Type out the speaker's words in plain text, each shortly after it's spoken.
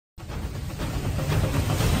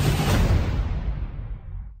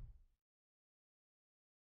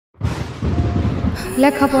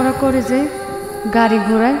লেখাপড়া করে যে গাড়ি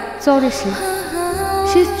ঘোড়ায় চড়ে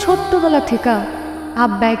সে ছোট্টবেলা থেকে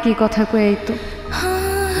আব্বা একই কথা কয়ে তো।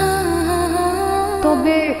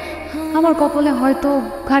 তবে আমার কপালে হয়তো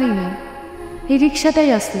গাড়ি নেই, এই রিক্সাটাই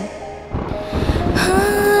আছে।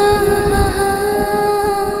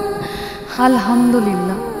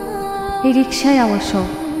 আলহামদুলিল্লাহ, এই রিক্সাই আমার সব।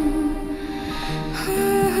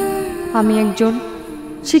 আমি একজন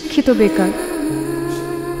শিক্ষিত বেকার।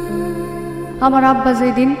 আমার আব্বা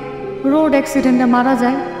যেদিন রোড অ্যাক্সিডেন্টে মারা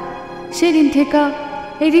যায় সেদিন থেকে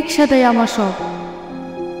এই রিক্সাটাই আমার সব।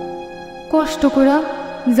 কষ্ট করে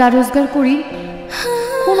যা রোজগার করি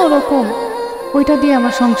কোনো রকম ওইটা দিয়ে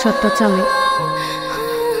আমার সংসারটা চলে।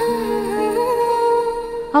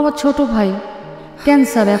 আমার ছোট ভাই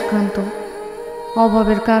ক্যান্সারে আক্রান্ত,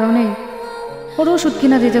 অভাবের কারণে ওর ওষুধ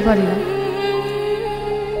কিনা দিতে পারি না।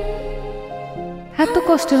 এত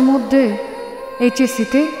কষ্টের মধ্যে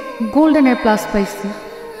এইচএসসিতে গোল্ডেন এ প্লাস পাইছি,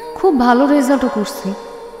 খুব ভালো রেজাল্টও করছি,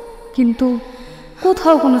 কিন্তু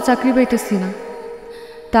কোথাও কোনো চাকরি পাইতেছি না,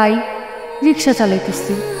 তাই রিক্সা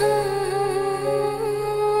চালাইতেছি।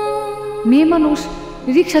 মেয়ে মানুষ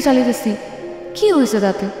রিক্সা চালাইতেছি, কি হয়েছে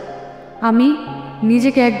তাতে? আমি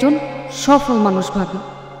নিজেকে একজন সফল মানুষ ভাবি।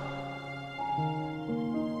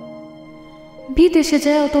 বিদেশে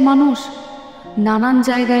যায় অত মানুষ নানান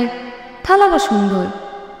জায়গায় থালা বাসন ধোয়,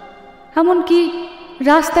 এমনকি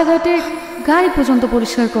রাস্তাঘাটে গাড়ি পর্যন্ত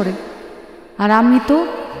পরিষ্কার করে, আর আমি তো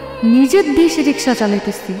নিজের দেশে রিক্সা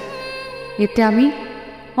চালাইতেছি। এতে আমি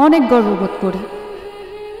অনেক গর্ববোধ করি।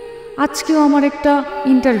 আজকেও আমার একটা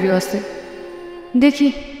ইন্টারভিউ আছে, দেখি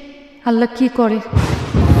আল্লাহ কি করে।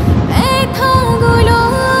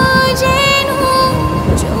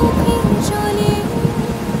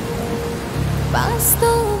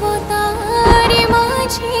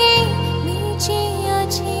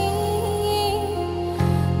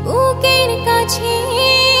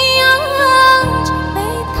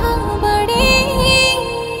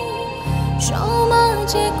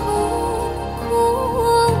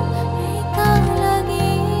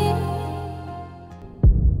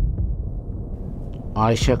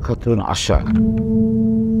 আয়েশা খাতুন আশা,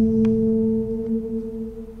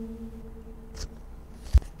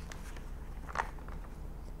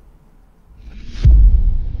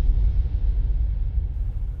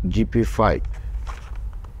 GP 5,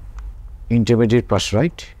 ইন্টারমিডিয়েট পাস,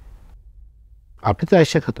 রাইট? আপনি তো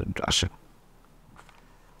আয়েশা খাতুন আশা।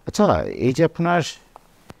 আচ্ছা, এই যে আপনার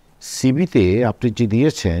সিভিতে আপনি যে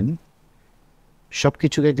দিয়েছেন সব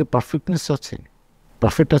কিছু একদম পারফেক্টনেস আছে,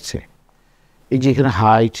 পারফেক্ট আছে? এই যে এখানে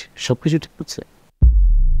হাইট সব কিছু ঠিক আছে?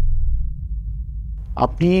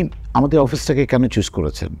 আপনি আমাদের অফিসটাকে কেন চুজ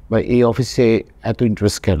করেছেন, বা এই অফিসে এত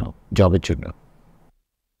ইন্টারেস্ট কেন জবের জন্য?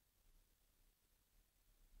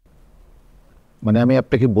 মানে আমি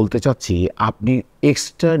আপনাকে বলতে চাচ্ছি, আপনি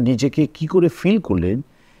এক্সট্রা নিজেকে কি করে ফিল করলেন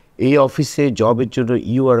এই অফিসে জবের জন্য?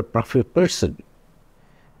 You R perfect person.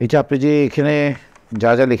 এটা আপনি যে এখানে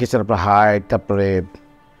যা যা লিখেছেন, আপনার হাইট, তারপরে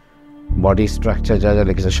বডি স্ট্রাকচার যা যা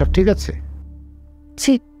লিখেছেন সব ঠিক আছে?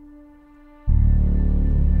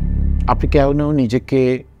 আপনি কেন নিজেকে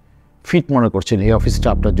ফিট মনে করছেন এই অফিসটা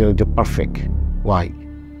আপনার জন্য পারফেক্ট? ওয়াই?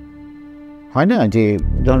 হয় না যে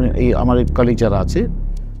ধরুন এই আমার কলিগ যারা আছে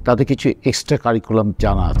তাদের কিছু এক্সট্রা কারিকুলাম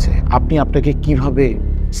জানা আছে, আপনি আপনাকে কিভাবে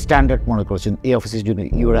স্ট্যান্ডার্ড মনে করছেন এই অফিসের জন্য?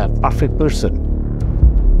 You R a perfect person.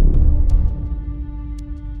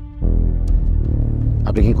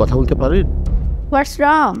 আপনি কি কথা বলতে পারেন? What's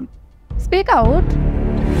wrong? Speak out.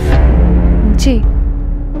 G.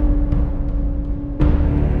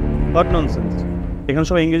 What nonsense? এখানে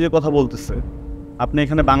সব ইংরেজি কথা বলতেছে, আপনি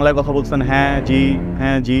এখানে বাংলায় কথা বলছেন। হ্যাঁ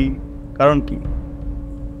জি, কারণ কি?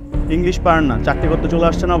 ইংলিশ পারেন না, চাকরি করতে চলে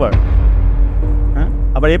আসছেন আবার? হ্যাঁ,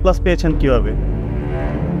 আবার A+ পেয়েছেন কিভাবে?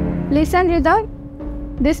 Listen, Redom.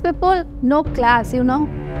 These people no class, you know.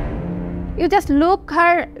 You just look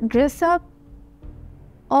her dress up.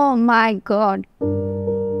 Oh my God.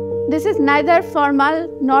 This is neither formal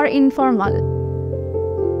nor informal.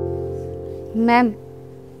 Ma'am,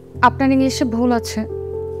 আপনার ইংলিশে ভুল আছে।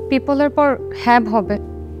 পিপলের পর হ্যাভ হবে।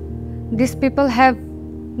 This people have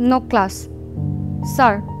no class.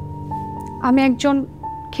 Sir, আমি একজন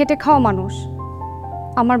খেটে খাওয়া মানুষ।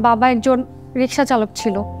 আমার বাবা একজন রিক্সা চালক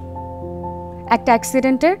ছিল। একটা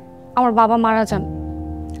অ্যাক্সিডেন্টে আমার বাবা মারা যান।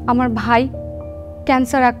 আমার ভাই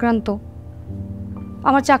ক্যান্সার আক্রান্ত।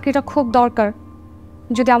 আমার চাকরিটা খুব দরকার,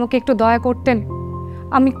 যদি আমাকে একটু দয়া করতেন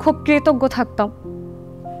আমি খুব কৃতজ্ঞ থাকতাম।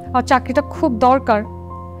 আমার চাকরিটা খুব দরকার,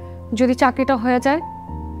 যদি চাকরিটা হয়ে যায়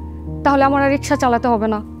তাহলে আমার আর রিক্সা চালাতে হবে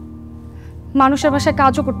না, মানুষের বাসায়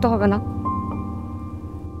কাজও করতে হবে না।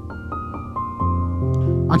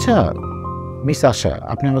 আচ্ছা মিস আশা,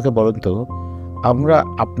 আপনি আমাকে বলেন তো, আমরা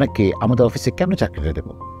আপনাকে আমাদের অফিসে কেন চাকরিটা দেব?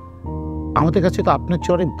 আমাদের কাছে তো আপনার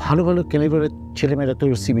চেয়ে অনেক ভালো ভালো ক্যালিবারের ছেলেমেয়েরা তো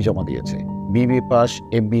সিভি জমা দিয়েছে। বিবিএ পাস,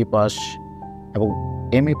 এমবিএ পাস এবং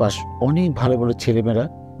এমএ পাস অনেক ভালো ভালো ছেলেমেয়েরা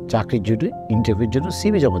চাকরির জন্য, ইন্টারভিউর জন্য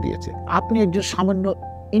সিভি জমা দিয়েছে। আপনি একজন সামান্য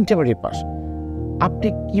ইন্টারমিডিয়েট পাস, আপনি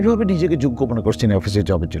কিভাবে নিজেকে যোগ্য মনে করছেন অফিসের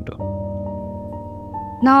জবের জন্য?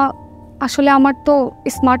 না, আসলে আমার তো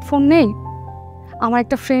স্মার্টফোন নেই। আমার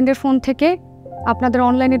একটা ফ্রেন্ডের ফোন থেকে আপনাদের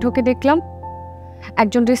অনলাইনে ঢুকে দেখলাম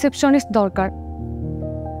একজন রিসেপশনিস্ট দরকার,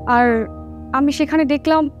 আর আমি সেখানে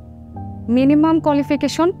দেখলাম minimum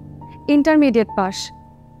qualification intermediate pass.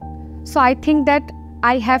 So I think that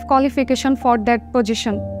I have qualification for that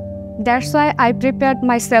position. That's why I prepared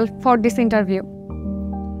myself for this interview.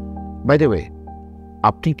 By the way,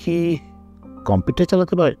 আপনি কি কম্পিউটার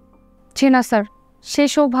চালাতে পারেন? জি না স্যার, সেই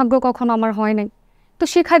সৌভাগ্য কখনো আমার হয় নাই, তো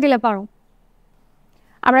শেখাই দিলে পারো।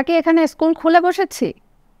 আমরা কি এখানে স্কুল খুলে বসেছি?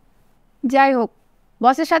 যাই হোক,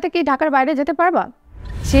 বসের সাথে কি ঢাকার বাইরে যেতে পারবা?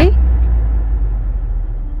 জি।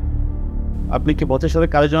 আপনি কি বসের সাথে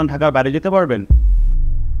কাজের জন্য ঢাকার বাইরে যেতে পারবেন?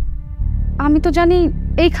 আমি তো জানি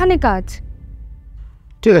এইখানে কাজ।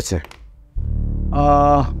 ঠিক আছে,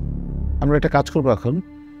 আমরা একটা কাজ করবো এখন,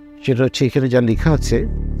 সেটা হচ্ছে এখানে যা লেখা আছে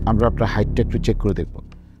আমরা আপনার হাইটটা একটু চেক করে দেখব।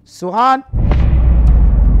 সোহান,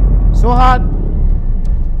 সোহান,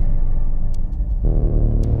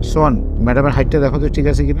 সোহান, ম্যাডামের হাইটটা দেখো তো ঠিক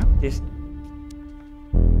আছে কিনা।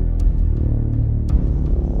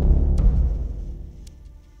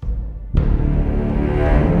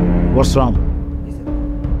 What's wrong?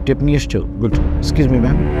 টেপ নিয়ে এসছো? গুড। Excuse me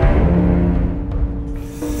ma'am.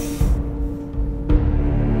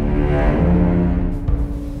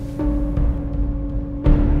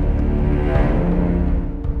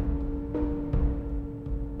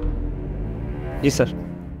 জি স্যার।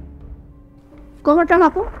 কোমরটা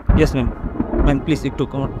মাপো। Yes ma'am. ম্যাম প্লিজ একটু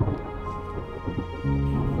কোমর।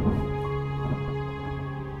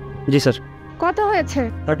 জি স্যার। কত হয়েছে?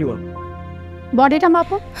 31। বডিটা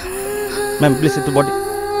মাপো। ম্যাম প্লিজ একটু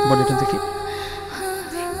বডিটা দেখি।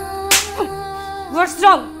 হোয়াটস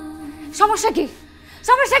রং? সমস্যা কি?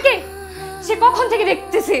 সমস্যা কি? সে কখন থেকে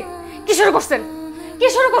দেখতেছি। কি শুরু করছেন? কি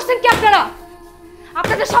শুরু করছেন কি আপনারা?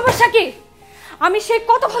 আপনাদের সমস্যা কি? আমি সেই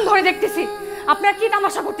কতক্ষণ ধরে দেখতেছি আপনারা কি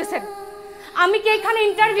তামাশা করতেছেন। আমি কি এখানে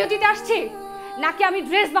ইন্টারভিউ দিতে আসছি, নাকি আমি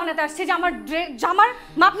ড্রেস বানাতে আসছি যে আমার জামার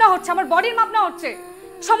মাপ না হচ্ছে, আমার বডির মাপ না হচ্ছে?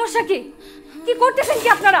 সমস্যা কি? কি করতেছেন কি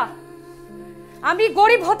আপনারা? আমি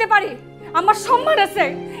গরিব হতে পারি, আমার সম্মান আছে,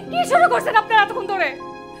 কি শুরু করছেন আপনারা এতক্ষণ ধরে?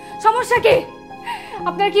 সমস্যা কি?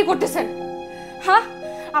 আপনারা কি করতেছেন? হ্যাঁ,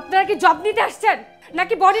 আপনারা কি জব নিতে আসছেন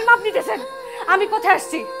নাকি বডির মাপ নিতেছেন? আমি কোথায়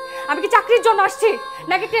আসছি? আমি কি চাকরির জন্য আসছি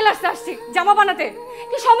নাকি টেলার্সে আসছি জামা বানাতে?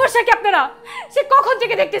 কি সমস্যা কি আপনারা? সে কখন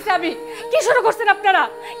থেকে দেখতেছি আমি। কি শুরু করছেন আপনারা?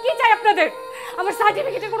 কি চাই আপনাদের? আমার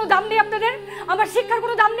সার্টিফিকেটের কোনো দাম নেই আপনাদের? আমার শিক্ষার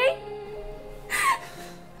কোনো দাম নেই?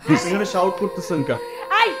 এখানে শাউট করতেছেন কা?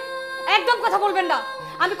 আই, একদম কথা বলবেন না।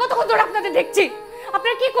 আমি কতক্ষণ ধরে আপনাদের দেখছি,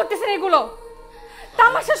 আপনারা কি করতেছেন এগুলো?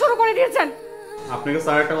 তামাশা শুরু করে দিয়েছেন। আপনাকে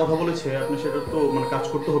স্যার একটা কথা বলেছে, আপনি সেটা তো মানে কাজ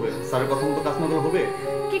করতে হবে। স্যারের কথা মতো কাজ না করলে হবে?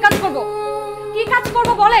 কি কাজ করব? কি কাজ করব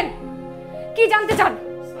বলেন? কি জানতে চান?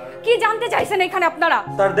 কি জানতে চাইছেন এখানে আপনারা?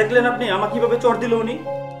 স্যার দেখলেন আপনি আমাকে কিভাবে চড় দিল উনি।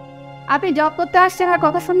 আপনি জব করতে আসছেন আর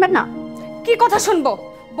কথা শুনবেন না? কি কথা শুনবো?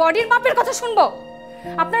 বডির মাপের কথা শুনবো?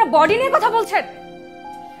 আপনারা বডি নিয়ে কথা বলছেন?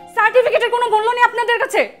 সার্টিফিকেটের কোনো মূল্য নেই আপনাদের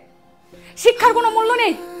কাছে? শিক্ষার কোনো মূল্য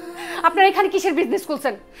নেই? আপনারা এখানে কিসের বিজনেস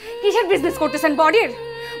করছেন? কিসের বিজনেস করতেছেন?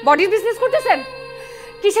 বডির বিজনেস করতেছেন?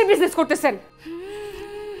 কিসের বিজনেস করতেছেন?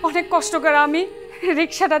 অনেক কষ্ট করে আমি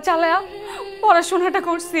রিক্সাটা চালায়া পড়াশোনাটা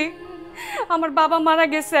করছি। আমার বাবা মারা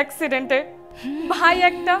গেছে অ্যাক্সিডেন্টে, ভাই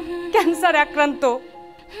একটা ক্যান্সার আক্রান্ত।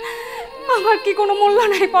 আমার কি কোনো মূল্য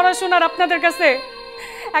নাই পড়াশোনার আপনাদের কাছে?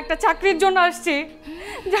 একটা চাকরির জন্য আসছি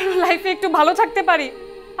যেন লাইফে একটু ভালো থাকতে পারি,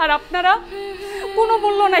 আর আপনারা কোনো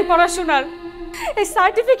মূল্য নাই পড়াশোনার। এই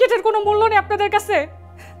সার্টিফিকেটের কোনো মূল্য নেই আপনাদের কাছে।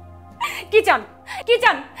 কি চান? কি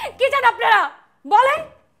চান? কি চান আপনারা বলেন?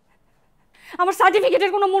 আমার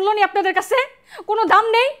সার্টিফিকেটের কোনো মূল্য নেই আপনাদের কাছে? কোনো দাম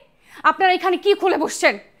নেই? আপনারা এখানে কি খুলে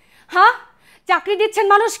বসছেন? হ্যাঁ, চাকরি দিচ্ছেন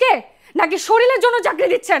মানুষকে নাকি শরীরের জন্য চাকরি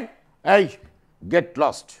দিচ্ছেন? এই, get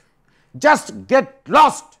lost, just get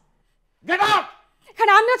lost, get out.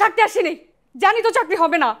 এখানে আমিও থাকতে আসিনি, জানি তো চাকরি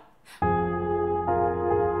হবে না।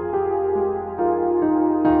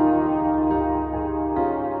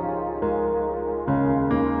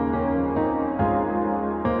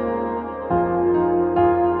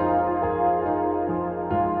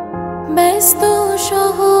 ব্যস্ত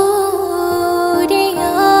শহরে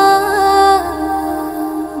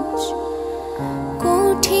আজ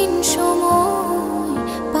কঠিন সময়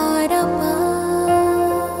পারাপার,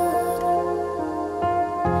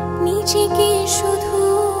 নিজেকে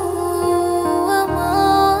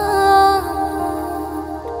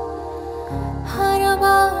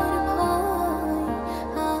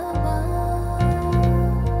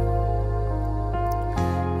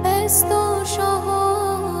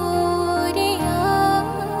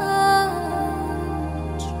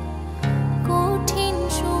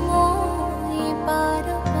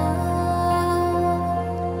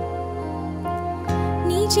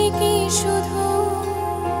বেঁচে কি শুধু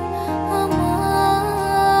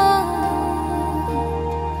আমার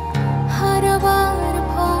হারাবার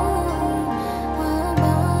ভয়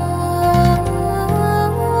আবার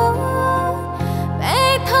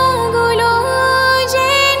ব্যথাগুলো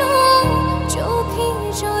যেন চোখে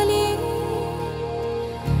জলে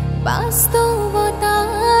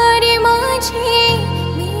বাস্তবতার মাঝে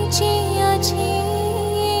বেঁচে আছে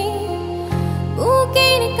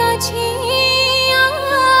বুকের কাছে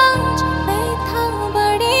আজ ব্যথা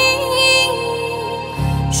বাড়ে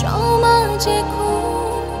সমাজে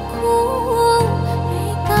খুব খুব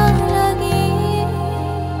একা লাগে।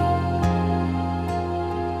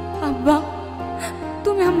 আব্বা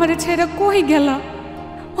তুমি আমারে ছেড়ে কই গেলা?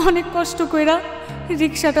 অনেক কষ্ট কইরা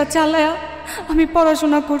রিক্সাটা চালায়া আমি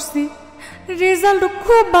পড়াশোনা করছি, রেজাল্টও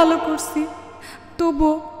খুব ভালো করছি, তবু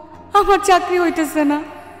আমার চাকরি হইতেছে না।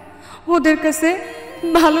 ওদের কাছে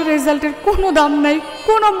ভালো রেজাল্টের কোনো দাম নাই,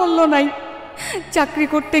 কোনো মূল্য নাই। চাকরি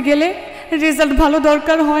করতে গেলে রেজাল্ট ভালো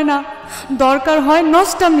দরকার হয় না, দরকার হয়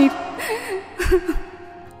নষ্টামির,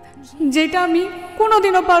 যেটা আমি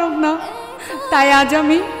কোনোদিনও পারব না। তাই আজ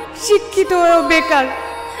আমি শিক্ষিত হয়েও বেকার।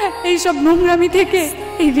 এইসব নোংরামি থেকে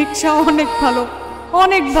এই রিক্সা অনেক ভালো,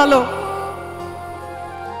 অনেক ভালো।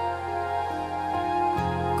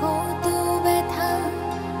 কত ব্যথা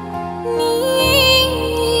নিয়ে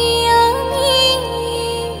আমি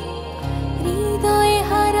হৃদয়ে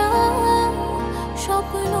হারা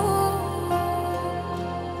স্বপ্ন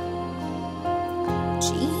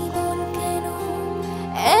জীবন কেন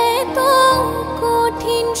এত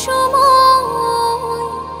কঠিন সময়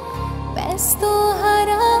ব্যস্ত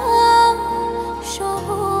হারা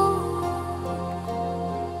শহর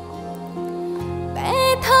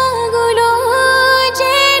ব্যথাগুলো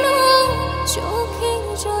যেন চোখে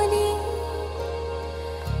জলে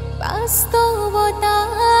বাস্তবতার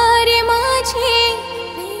মাঝে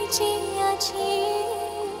বেঁচে আছে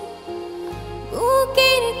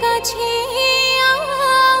বুকের কাছে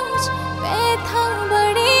আজ ব্যথা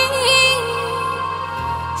বাড়ে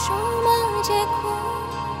সমাজে খুব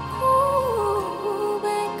খুব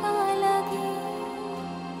একা লাগে।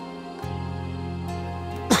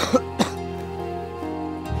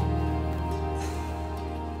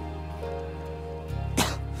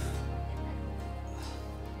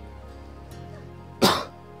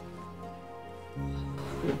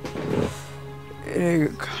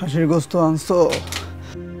 খাসির গোস্ত আনছো?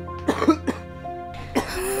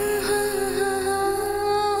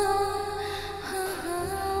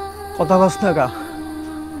 কথা কস না কা?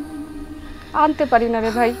 আনতে পারি না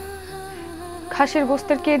রে ভাই, খাসির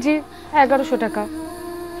গোস্তের কেজি 1100 টাকা।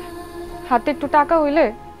 হাতে একটু টাকা হইলে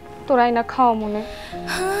তোরাই না খাওয়া মনে।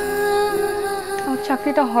 আমার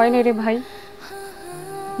চাকরিটা হয় না রে ভাই,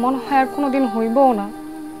 মনে হয় আর কোনোদিন হইবও না।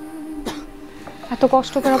 এত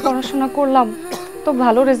কষ্ট করে পড়াশোনা করলাম, তো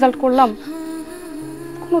ভালো রেজাল্ট করলাম,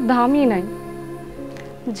 কোনো দামই নাই।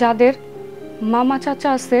 যাদের মামা চাচা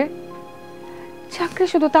আছে চাকরি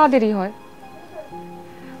শুধু তাদেরই হয়,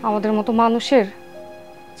 আমাদের মতো মানুষের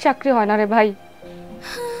চাকরি হয় না রে ভাই।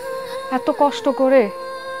 এত কষ্ট করে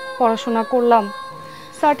পড়াশোনা করলাম,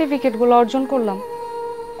 সার্টিফিকেটগুলো অর্জন করলাম,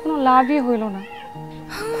 কোনো লাভই হইল না,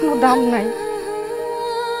 কোনো দাম নাই।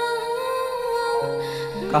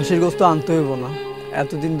 খাসির গোস্ত আনতে হইব না,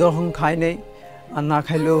 এতদিন যখন খাই নাই আর না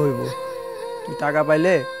খাইলেও হইব। তুই টাকা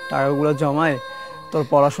পাইলে টাকাগুলো জমায় তোর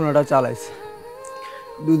পড়াশোনাটা চালাইস।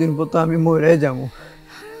 দুদিন পর তো আমি মরে যাবো,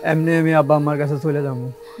 এমনি আমি আব্বা আমার কাছে চলে যাবো।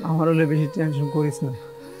 আমার হলে বেশি টেনশন করিস না।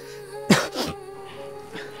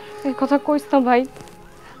 এই কথা কইস না ভাই,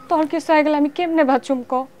 তোর কিছু হয়ে গেলে আমি কেমনে বাঁচুম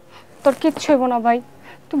ক? তোর কিচ্ছু হইব না ভাই,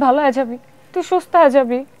 তুই ভালো হয়ে যাবি, তুই সুস্থ হয়ে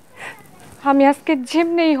যাবি। আমি আজকে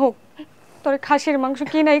যেমনেই হোক তোর খাসির মাংস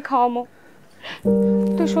কিনাই খাওয়ামো,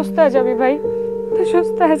 তুই সুস্থ হয়ে যাবি ভাই, তুই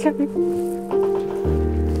সুস্থ হয়ে যাবি।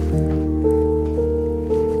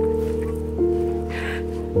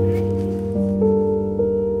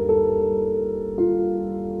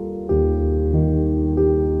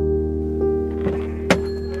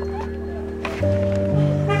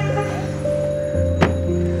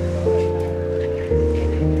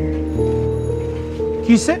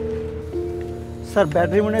 কিসে? স্যার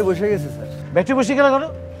ব্যাটারি মনে হয় বসে গেছে স্যার। ব্যাটারি বসে গেল কেন?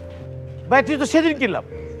 ব্যাটারি তো সেদিন কিনলাম।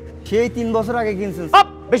 সেই 3 বছর আগে কিনছেন।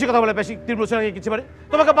 বেশি কথা বলে, বেশি 3 বছর আগে কিনছি মানে?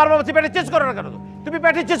 তোমাকে বারবার বলছি ব্যাটারি চেঞ্জ করো না কেন? তুমি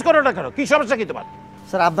ব্যাটারি চেঞ্জ করো না কেন? কি সমস্যা কি তোমার?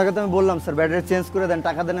 স্যার আপনাকে তো আমি বললাম স্যার ব্যাটারি চেঞ্জ করে দেন,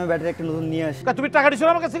 টাকা দেন, আমি ব্যাটারি একটা নতুন নিয়ে আসি। তুমি টাকা দিছো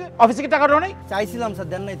আমার কাছে? অফিসে কি টাকা দাও নাই? চাইছিলাম স্যার,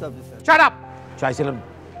 দেন নাই তো আপনি স্যার। Shut up! চাইছিলাম।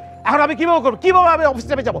 এখন আমি কিভাবে করবো? কিভাবে আমি অফিস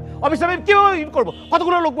টাইমে যাবো? অফিস টাইমে কিভাবে করবো?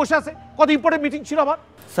 কতগুলো লোক বসে আছে, কত ইম্পর্টেন্ট মিটিং ছিল আমার।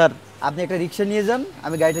 স্যার আপনি একটা রিক্সা নিয়ে যান,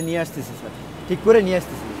 আমি গাড়িটা নিয়ে আসতেছি স্যার, ঠিক করে নিয়ে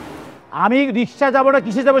আসতেছি। আমি রিক্সা যাবো না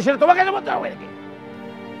কিসে যাবো সেটা তোমাকে বলতে হবে নাকি?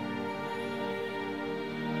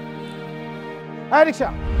 হ্যাঁ রিক্সা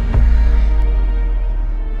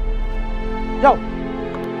যাও।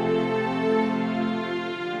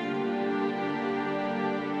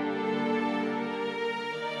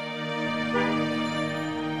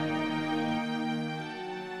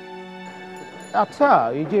 আচ্ছা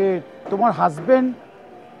এই যে তোমার হাজবেন্ড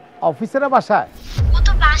অফিসের বাসায়? ও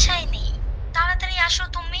তো বাসায় নেই, তাড়াতাড়ি আসো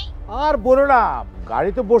তুমি। আর বলো না,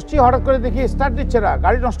 গাড়িতে বসছি হঠাৎ করে দেখি স্টার্ট দিচ্ছে না,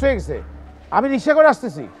 গাড়ি নষ্ট হয়ে গেছে। আমি রিক্সা করে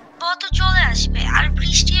আসতেছি। ও তো চলে আসবে, আর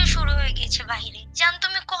বৃষ্টিও শুরু হয়ে গেছে বাইরে। জান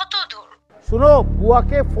তুমি কত দূর? শুনো,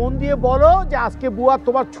 বুয়াকে ফোন দিয়ে বলো যে আজকে বুয়া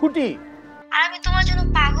তোমার ছুটি। আর আমি তোমার জন্য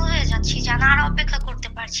পাগল হয়ে যাচ্ছি জান, আর অপেক্ষা করতে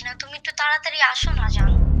পারছি না। তুমি একটু তাড়াতাড়ি আসো না জান।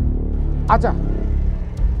 আচ্ছা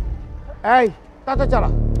এই তাতে চালা।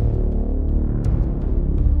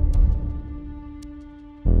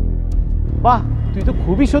 বাহ, তুই তো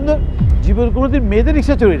খুবই সুন্দর, জীবন কোনোদিন মেয়েদের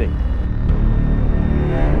রিক্সা চড়ি নাই।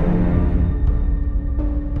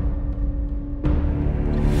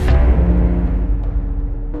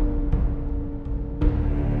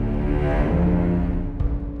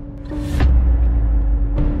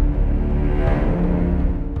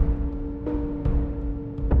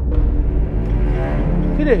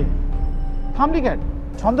 কিরে থামলি কেন?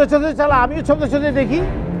 ছন্দ ছন্দে চালা, আমিও ছন্দ ছন্দে দেখি।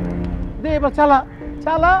 দে এবার চালা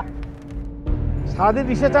চালা। সারাদিন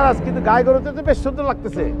রিক্সা চালাস কিন্তু গায়ে গরুতে তো বেশ সুন্দর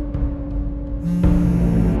লাগতেছে।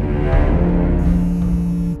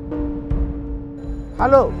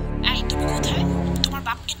 হ্যালো, এই তুমি কোথায়? তোমার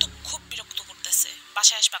বাপ কিন্তু খুব বিরক্ত করতেছে।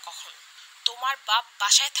 বাসায় আসবা কখন? তোমার বাপ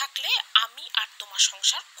বাসায় থাকলে আমি আর তোমার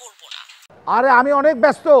সংসার করব না। আরে আমি অনেক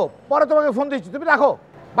ব্যস্ত, পরে তোমাকে ফোন দিচ্ছি, তুমি রাখো।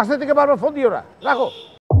 বাসা থেকে বারবার ফোন দিও না, রাখো।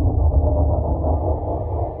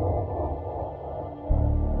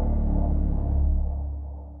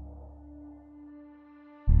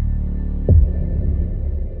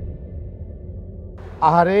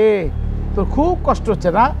 আরে তোর খুব কষ্ট হচ্ছে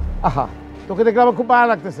না? আহা, তোকে দেখলে আমার খুব মায়া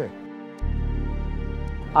লাগতেছে।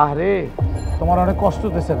 আরে তোমার অনেক কষ্ট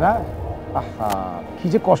হতেছে না? আহা, কি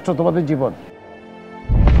যে কষ্ট তোমাদের জীবন।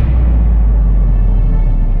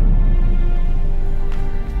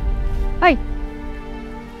 এই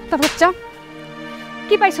তোর বাচ্চা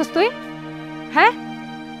কি পাইছস তুই? হ্যাঁ,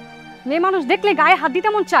 মেয়ে মানুষ দেখলে গায়ে হাত দিতে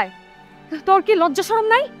মন চায়। তোর কি লজ্জা শরম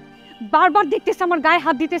নাই? বারবার দেখতেছিস আমার গায়ে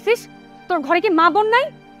হাত দিতেছিস। তোর ঘরে কি মা বোন নাই?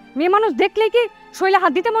 মেয়ে মানুষ দেখলেই কি শরীরে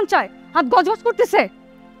হাত দিতে মন চায়? হাত গজগজ করতেছে।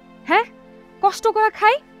 হ্যাঁ, কষ্ট করে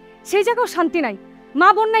খাই সেই জায়গাও শান্তি নাই। মা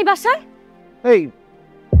বোন নাই বাসায়। এই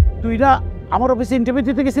তুই না আমার অফিসে ইন্টারভিউ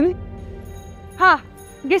দিতে গেছিলি? হ্যাঁ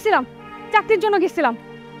গেছিলাম, চাকরির জন্য গেছিলাম।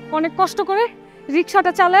 অনেক কষ্ট করে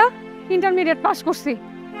রিক্সাটা চালায় ইন্টারমিডিয়েট পাস করছি।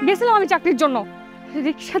 গেছিলাম আমি চাকরির জন্য।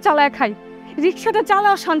 রিক্সা চালায় খাই, রিক্সাটা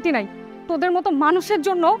চালাও শান্তি নাই। তোদের মতো মানুষের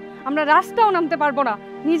জন্য আমরা রাস্তাও নামতে পারবো না,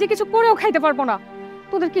 নিজে কিছু করেও খাইতে পারবো না।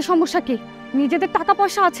 তোদের কি সমস্যা কি? নিজেদের টাকা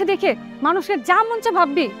পয়সা আছে দেখে মানুষের যা মন চায়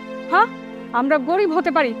ভাববি? হ্যাঁ, আমরা গরিব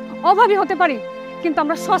হতে পারি, অভাবী হতে পারি, কিন্তু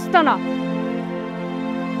আমরা সস্তা না।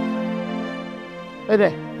 এই রে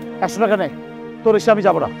 100 টাকা নেই, তোর রিক্সা আমি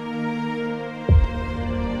যাবো না।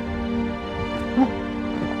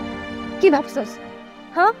 কি ভাবছিস?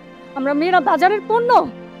 হ্যাঁ, আমরা মেয়েরা বাজারের পণ্য?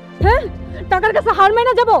 হ্যাঁ, টাকার কাছে হার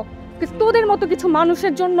মেনে যাবো? তোদের মতো কিছু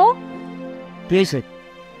মানুষের জন্য। কি হয়েছে?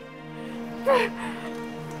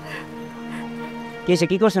 কি হয়েছে?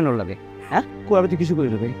 কি করছেন ওর লাগে? হ্যাঁ, কই আমি তো কিছু করি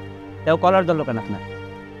না ভাই। তাও কলার দল কেন আপনার?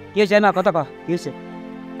 কি হয়েছে না কথা কহ, কি হয়েছে?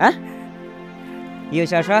 হ্যাঁ, কি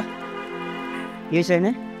হয়েছে আশা? কি হয়েছে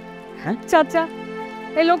এনে? হ্যাঁ চাচা,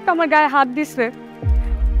 এই লোকটা আমার গায়ে হাত দিছে।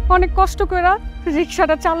 অনেক কষ্ট করে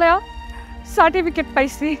রিক্সাটা চালায়া সার্টিফিকেট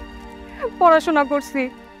পাইছি, পড়াশোনা করছি,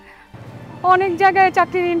 অনেক জায়গায়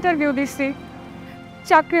চাকরির ইন্টারভিউ দিছি,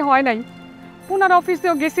 চাকরি হয় নাই। ওনার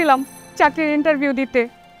অফিসেও গেছিলাম চাকরির ইন্টারভিউ দিতে।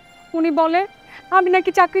 উনি বলে আমি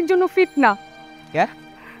নাকি চাকরির জন্য ফিট না।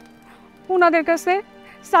 ওনাদের কাছে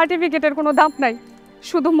সার্টিফিকেটের কোনো দাম নাই,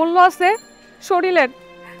 শুধু মূল্য আছে শরীরের।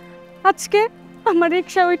 আজকে আমার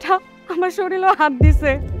রিক্সা ওইটা আমার শরীরেও হাত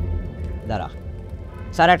দিছে। দাঁড়া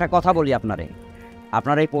স্যার, একটা কথা বলি আপনারে।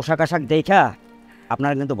 আপনার এই পোশাক আশাক দেখা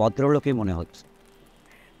আপনার কিন্তু ভদ্রলোকই মনে হচ্ছে।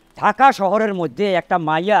 ঢাকা শহরের মধ্যে একটা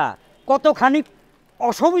মাইয়া কতখানি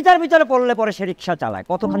অসুবিধার ভিতরে পড়লে পরে সে রিক্সা চালায়,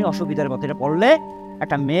 কতখানি অসুবিধার ভিতরে পড়লে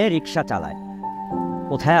একটা মেয়ে রিক্সা চালায়।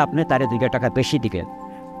 কোথায় আপনি তারে 2 টাকা বেশি দিবেন?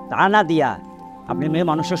 তা না দিয়া আপনি মেয়ে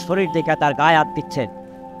মানুষের শরীর দেখে তার গায়ে হাত দিচ্ছেন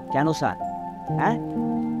কেন স্যার? হ্যাঁ,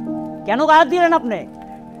 কেন গায়ে হাত দিলেন আপনি?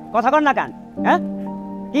 কথা কন না কেন? হ্যাঁ,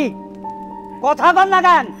 কি কথা কন না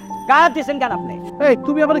কেন? গায়ে হাত দিচ্ছেন কেন আপনি? এই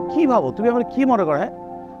তুমি আমার কি ভাবো, তুমি আমার কি মনে করো? হ্যাঁ,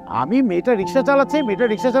 আমি মেয়েটা রিক্সা চালাচ্ছি, মেয়েটা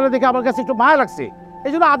রিক্সা চালা দেখে আমার কাছে একটু মায়া লাগছে,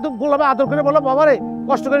 এই জন্য গোলামে আদর করে বললাম বাবা রে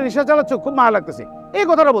কষ্ট করে রিক্সা চালাচ্ছ, খুব মায়া লাগতেছে, এই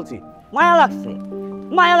কথাটা বলছি। মায়া লাগছে?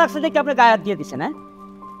 মায়া লাগছে দেখে আপনি গায়ে হাত দিয়ে দিচ্ছেন? হ্যাঁ,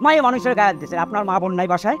 মায়ে মানুষের গায়ে দিচ্ছেন। আপনার মা বোন নাই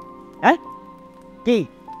বাসায়? হ্যাঁ কি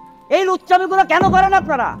এই লুচ্চামিগুলো কেন করেন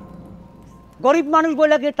আপনারা? গরিব মানুষ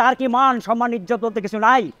বলে কি তার কি মান সম্মান ইজ্জত বলতে কিছু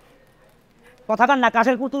নাই? কথা কান না,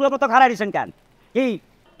 কাশের পুতুলের মতো খাড়া দিয়েছেন কেন? কি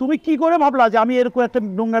তুমি কি করে ভাবলা যে আমি এরকম একটা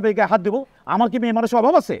নোংরা বেগে হাত দেবো? আমার কি মেয়ে মানুষের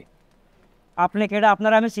অভাব আছে? আপনি কেডা?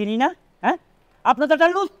 আপনারা আমি চিনি না। হ্যাঁ আপনার তো একটা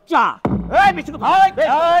লুচ্চা।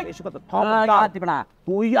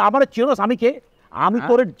 তুই আমার চিনোস আমি কে? আমি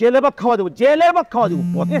তোর জেলে ভাত খাওয়া দেবো, জেলে ভাত খাওয়া দেবো।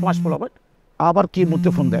 আবার কি মুহূর্তে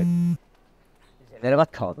ফোন দেয়? জেলের ভাত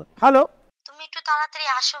খাওয়া দেবো? হ্যালো, তুমি একটু তাড়াতাড়ি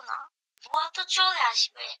আসো না, বুয়া তো চলে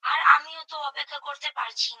আসবে আর আমিও তো অপেক্ষা করতে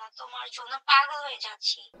পারছি না, তোমার জন্য পাগল হয়ে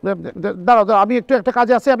যাচ্ছি। দাঁড়াও দাঁড়াও, আমি একটু একটা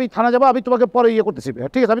কাজে আছে, আমি থানা যাবো, আমি তোমাকে পরে ইয়ে করতেছি।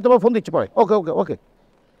 ঠিক আছে, আমি তোমাকে ফোন দিচ্ছি পরে। ওকে ওকে ওকে,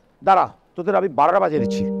 দাঁড়া, তোদের আমি 12টা বাজিয়ে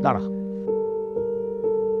দিচ্ছি, দাঁড়া।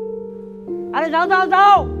 আরে যাও যাও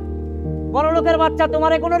যাও, বড় লোকের বাচ্চা,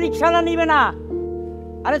 তোমার কোনো রিক্সা না নিবে না।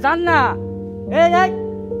 আরে যান না, এই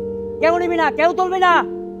কেউ নিবি না, কেউ তুলবি না,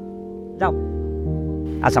 যাও।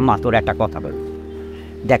 আচ্ছা মা, তোর একটা কথা বল,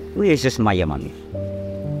 দেখ তুই এসেছিস মাইয়া মানুষ,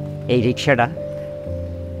 এই রিক্সাটা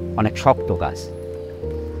অনেক শক্ত কাজ।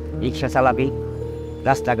 রিক্সা চালাবি,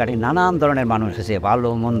 রাস্তাঘাটে নানান ধরনের মানুষ আছে, ভালো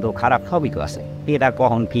মন্দ খারাপ সবই তো আছে। এটা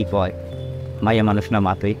কখন কী কয়, মাইয়া মানুষ না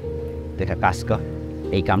মা, তুই একটা কাজ কর,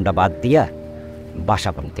 এই কামটা বাদ দিয়া বাসা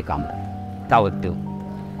বাড়িতে কাম, তাও একটু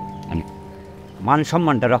মানে মান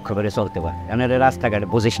সম্মানটা রক্ষা করে চলতে পারে। কারণ রাস্তাঘাটে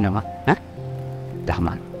বুঝিস না মা, হ্যাঁ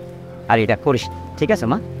মা, আর এটা করিস, ঠিক আছে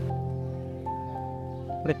মা?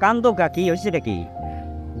 কান্দো কা, কি হয়েছে এটা কি?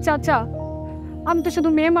 চাচা, আমি তো শুধু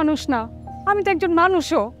মেয়ে মানুষ না, আমি তো একজন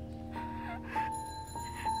মানুষও।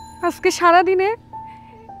 আজকে সারাদিনে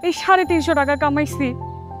এই 350 টাকা কামাইছি।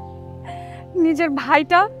 নিজের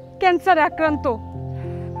ভাইটা ক্যান্সারে আক্রান্ত,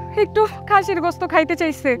 একটু খাসির গোস্ত খাইতে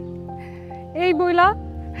চাইছে, এই বইলা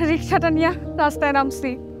রিক্সাটা নিয়ে রাস্তায়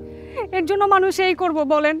নামছি। এর জন্য মানুষ এই করবো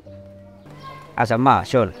বলেন? আচ্ছা মা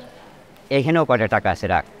শোন, এখানেও কয়টা টাকা আছে,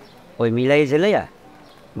 রাখ, ওই মিলাই জেলাইয়া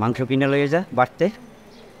মাংস কিনে লইয়ে যা বাড়তে,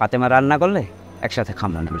 পাতেমা রান্না করলে একসাথে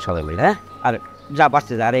খামলা নেবে সবাই মিলে। হ্যাঁ, আর যা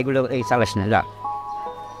বাড়তে যা, আর এগুলো এই চালাস না, যা।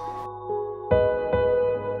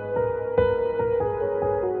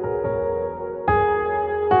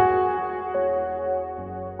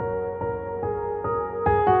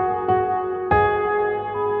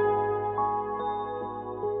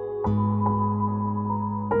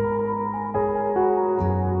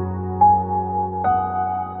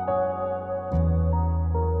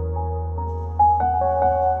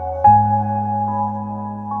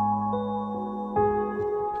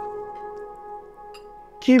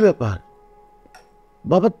 কি ব্যাপার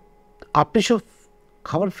বাবা, আপনি সব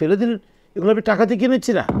খাবার ফেলে দিলেন? এগুলো আমি টাকা দিয়ে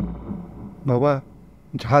কিনেছি না বাবা।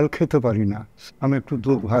 ঝাল খেতে পারি না, আমি একটু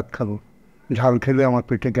দুধ ভাত খাবো। ঝাল খেলে আমার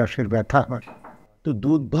পেটে গ্যাসের ব্যথা হয়। তো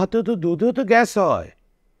দুধ ভাতেও তো দুধেও তো গ্যাস হয়।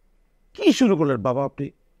 কি শুরু করলেন বাবা আপনি?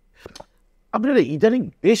 আপনারা ইদানিং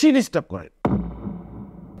বেশি ডিস্টার্ব করেন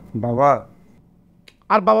বাবা।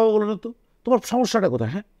 আর বাবা বলো না তো, তোমার সমস্যাটা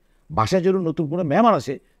কোথায়? হ্যাঁ, বাসায় যদি নতুন কোনো মেহমান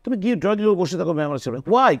আসে, তুমি গিয়ে ড্রয়িং রুমে বসে থাকো, মেহমান আসে,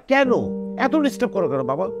 ওয়াই, কেন এত ডিস্টার্ব করো কেন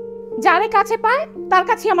বাবা? যারে কাছে পায় তার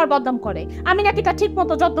কাছেই আমার বদনাম করে। আমি নাকি তার ঠিক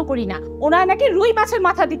মতো যত্ন করি না। ওনার নাকি রুই মাছের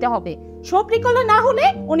মাথা দিতে হবে, সবরি কলা না হলে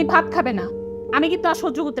উনি ভাত খাবে না। আমি কিন্তু আর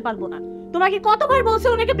সহ্য করতে পারবো না। তোমাকে কতবার বলছে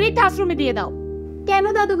ওনাকে বৃদ্ধাশ্রমে দিয়ে দাও। কেন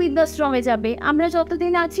দাদু বৃদ্ধাশ্রমে যাবে? আমরা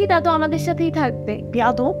যতদিন আছি দাদু আমাদের সাথেই থাকবে।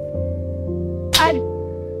 বেয়াদব। আর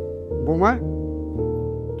বোমা,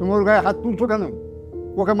 তোমার গায়ে হাত তুলছো কেন?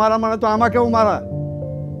 ওকে মারা মানে তো আমাকেও মারা।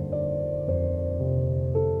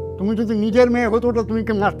 তুমি যদি নিজের মেয়ে হতো তো তুমি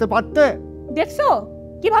কি মারতে পারতে? দেখছো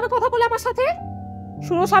কিভাবে কথা বলে আমার সাথে?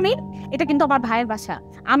 শুনো স্বামীর, এটা কিন্তু আমার ভাইয়ের বাসা।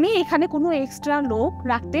 আমি এখানে কোনো এক্সট্রা লোক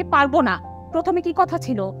রাখতে পারবো না। প্রথমে কি কথা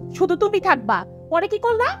ছিল শুধু তুমি থাকবা, পরে কি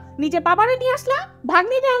করলা? নিজের বাবারে নিয়ে আসলা,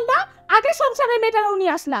 ভাগ্নি নিয়ে আনলা, আগে সংসারের মেয়েটাও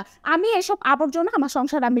নিয়ে আসলা। আমি এসব আবর্জনা আমার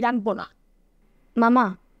সংসার আমি রাখবো না। মামা,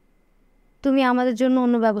 তুমি আমাদের জন্য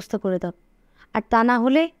অন্য ব্যবস্থা করে দাও, আর তা না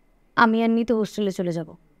হলে আমি আর নিতে হোস্টেলে চলে যাব।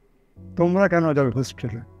 তোমরা কেন যাবে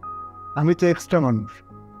হোস্টেলে? আমি তো এক্সট্রা মানুষ,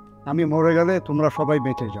 আমি মরে গেলে তোমরা সবাই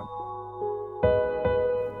বেঁচে যাও।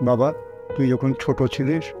 বাবা, তুই যখন ছোট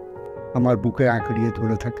ছিলিস আমার বুকে আঁকড়িয়ে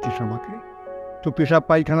ধরে থাকতিস আমাকে, তো পেশাব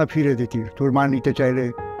পায়খানা ফিরে দিতিস। তোর মা নিতে চাইলে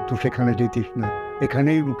তো সেখানে যেতিস না,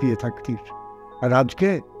 এখানেই লুকিয়ে থাকতিস। আর আজকে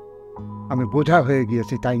আমি বোঝা হয়ে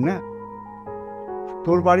গিয়েছি, তাই না?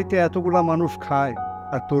 তোর বাড়িতে এতগুলা মানুষ খায়,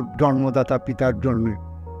 আর তোর জন্মদাতা পিতার জন্য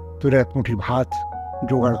তোর এক মুঠি ভাত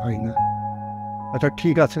জোগাড় হয় না। আচ্ছা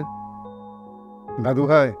ঠিক আছে দাদু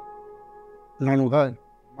ভাই, নানু ভাই,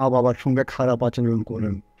 মা বাবার সঙ্গে খারাপ আচরণ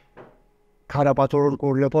করেন। খারাপ আচরণ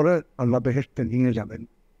করলে পরে আল্লাহ বেহেশতে নিয়ে যাবেন।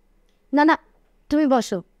 না না, তুমি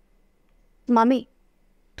বসো। মামি,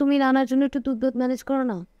 তুমি রান্নার জন্য একটু দুধ ম্যানেজ করো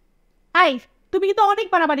না। আই তুমি কিন্তু অনেক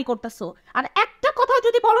বাড়াবাড়ি করতেছো, আর একটা কথা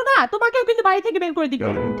যদি বলো না তোমাকেও কিন্তু বাড়ি থেকে বের করে দিবে।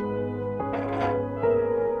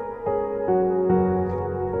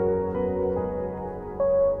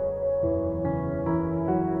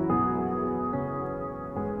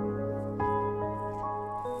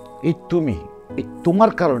 এই তোমার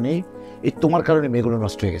কারণে মেয়েগুলো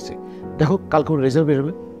নষ্ট হয়ে গেছে। দেখো কাল কোন রেজাল্ট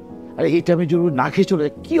বেরোবে, আর এই টাইমে যদি না খেয়ে চলে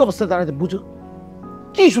যায় কি অবস্থা দাঁড়াতে বুঝো।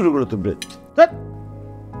 কি শুরু করো তুমি?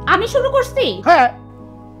 আমি শুরু করছি? হ্যাঁ।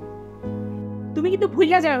 তুমি কিন্তু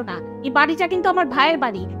ভুলিয়া যাও না এই বাড়িটা কিন্তু আমার ভাইয়ের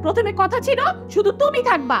বাড়ি। প্রথমে কথা ছিল শুধু তুমি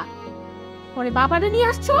থাকবা, পরে বাবারে নিয়ে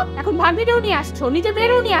আসছো, এখন ভাবিরেও নিয়ে আসছো, নিজের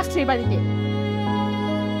মেয়েরও নিয়ে আসছো এই বাড়িতে।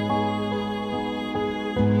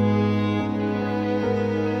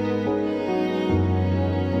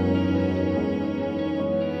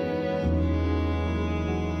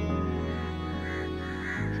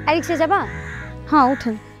 রিক্সা যাবা? হ্যাঁ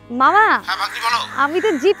ওঠেন। মামা হ্যাঁ বাকি বলো। আমি তো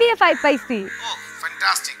জিপিএ 5 পাইছি। ও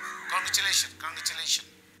ফ্যান্টাস্টিক, কংগ্রাচুলেশন।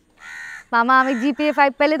 মামা আমি জিপিএ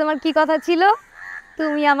 5 পেলে তোমার কি কথা ছিল?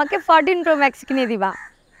 তুমি আমাকে 14 Pro Max কিনে দিবা।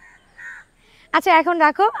 আচ্ছা এখন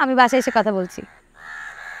রাখো, আমি বাসায় এসে কথা বলছি।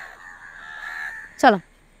 চলো।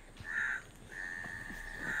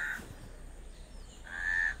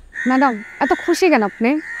 ম্যাডাম এত খুশি কেন আপনি?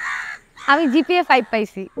 আমি জিপিএ 5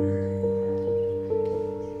 পাইছি।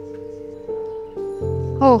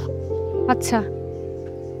 ও আচ্ছা,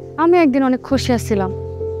 আমি একদিন অনেক খুশি আসছিলাম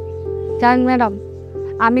জানেন ম্যাডাম,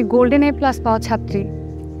 আমি গোল্ডেন A+ পাওয়া ছাত্রী,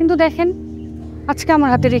 কিন্তু দেখেন আজকে আমার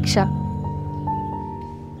হাতে রিক্সা।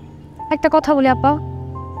 একটা কথা বলি আপা,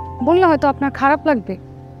 বললে হয়তো আপনার খারাপ লাগবে,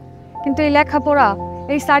 কিন্তু এই লেখাপড়া,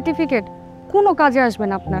 এই সার্টিফিকেট কোনো কাজে আসবে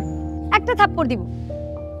না আপনার। একটা থাপ্পড় দিব।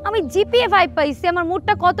 আমি জিপিএ 5 পাইছি, আমার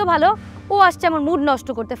মুডটা কত ভালো। ও আসছে আমার মুড নষ্ট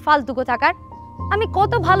করতে, ফালতুকো থাকার। আমি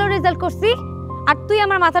কত ভালো রেজাল্ট করছি, আর তুই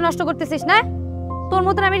আমার মাথা নষ্ট করতেছিস না? তোর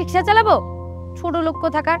মতন আমি রিক্সা চালাবো? ছোট লোক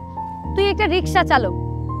থাকার, তুই একটা রিক্সা চালক,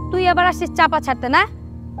 তুই আবার আসছিস চাপা ছাড়তে না?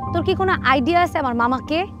 তোর কি কোনো আইডিয়া আছে আমার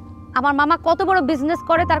মামাকে? আমার মামা কত বড় বিজনেস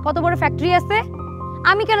করে, তার কত বড় ফ্যাক্টরি আছে।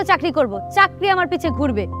 আমি কেন চাকরি করব? চাকরি আমার পিছে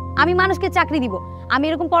ঘুরবে, আমি মানুষকে চাকরি দিব। আমি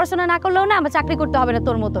এরকম পড়াশোনা না করলেও না আমার চাকরি করতে হবে না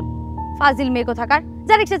তোর মতন ফাজিল মেয়ে থাকার।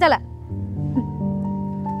 যা রিক্সা চালা।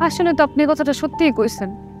 আসলে তো আপনি কথাটা সত্যিই কইছেন,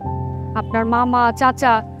 আপনার মামা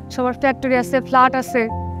চাচা সবার ফ্যাক্টরি আছে, ফ্ল্যাট আছে,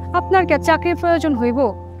 আপনার কে চাকরির প্রয়োজন হইব?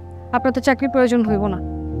 আপনার তো চাকরির প্রয়োজন হইব না।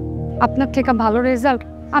 আপনার থেকে ভালো রেজাল্ট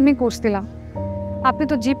আমি করছিলাম। আপনি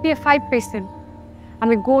তো জিপিএ 5 পাইছেন,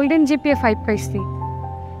 আমি গোল্ডেন জিপিএ 5 পাইছি,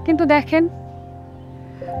 কিন্তু দেখেন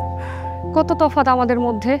কত তফাৎ আমাদের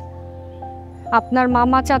মধ্যে। আপনার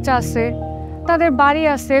মামা চাচা আছে, তাদের বাড়ি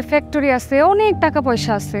আছে, ফ্যাক্টরি আছে, অনেক টাকা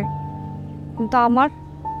পয়সা আছে, কিন্তু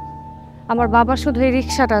আমার বাবার শুধু এই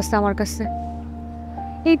রিক্সাটা আছে আমার কাছে,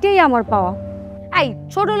 এইটাই আমার পাওয়া। এই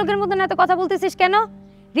ছোট লোকের মতন এত কথা বলতেছিস কেন?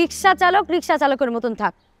 রিক্সা চালকের মতন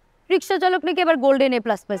থাক। রিক্সা চালক নাকি এবার গোল্ডেন A+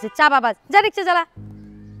 পাইছে, চা বাবা। যা রিক্সা চালা।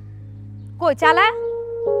 কই চালা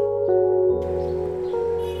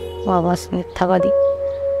বাবা, মিথ্যাবাদী।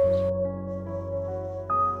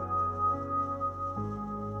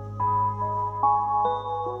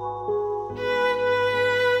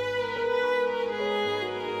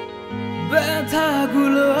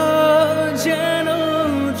 ব্যথাগুলো যেন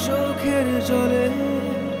চোখের জলে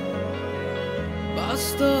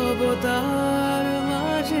বাস্তবতার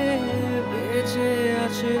মাঝে বেঁচে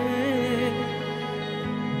আছে,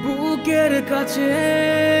 বুকের কাছে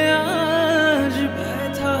আজ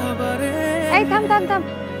ব্যথা বাড়ে। এই থাম থাম থাম।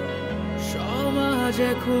 সমাজ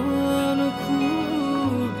এখন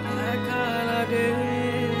খুব একা লাগে।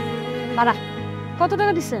 বাড়া। কত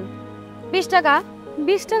টাকা দিচ্ছেন? 20 টাকা।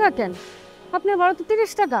 20 টাকা কেন? আপনার ভাড়া তো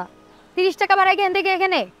 30 টাকা। 30 টাকা বাড়াই এখান থেকে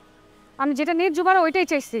এখানে? আমি যেটা ন্যায্য ভাড়া ওইটাই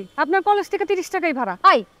চাইছি, আপনার কলেজ থেকে 30 টাকাই ভাড়া।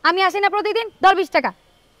 আমি আসি না প্রতিদিন? ধর 20 টাকা।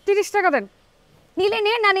 30 টাকা দেন। নিলে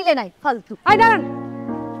নে, না নিলে নাই, ফালতু। দাঁড়ান।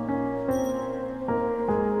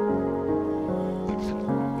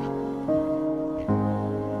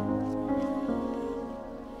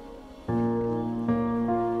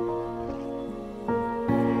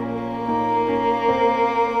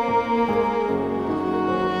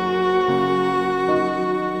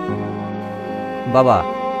 বাবা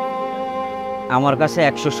আমার কাছে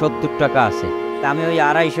 170 টাকা আছে, তা আমি ওই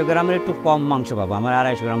 250 গ্রামের একটু কম মাংস পাবো, আমার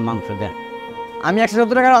 250 গ্রাম মাংস দেন। আমি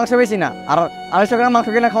 170 টাকার মাংস বেশি না, আর 250 গ্রাম মাংস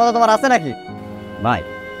কেনার ক্ষমতা তোমার আছে নাকি? ভাই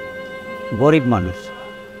গরিব মানুষ,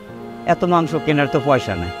 এত মাংস কেনার তো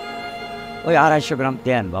পয়সা নাই, ওই 250 গ্রাম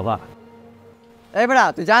দেন বাবা। এই বেড়া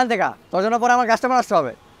তুই জান দেখা, তোর জন্য পরে আমার কাস্টমার আসতে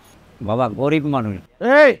হবে। বাবা গরিব মানুষ।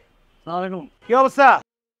 এই কি অবস্থা?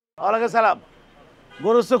 ওয়ালাইকুম সালাম।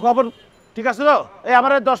 গরুর খবর ঠিক আছে তো? এই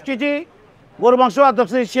আমার 10 কেজি গরু মাংস আর 10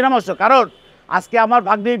 কেজি সিনা মাংস, কারণ আজকে আমার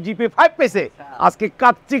ভাগ্নে জিপি 5 পেয়েছে, আজকে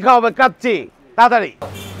কাচ্চি খাওয়াবে, কাচ্চি। তাড়াতাড়ি।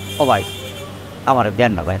 ও ভাই আমার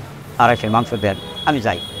দেন না ভাই, 250 মাংস দেন, আমি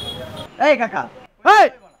যাই। এই কাকা, এই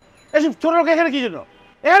এসব ছোট লোক এখানে কি জন্য?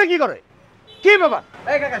 এখানে কি করে? কি ব্যাপার?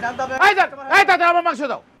 এই কাকা জানতে হবে। এই দেন, এই তাড়াতাড়ি আমার মাংস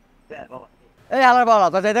দাও। এই আলার বাবা,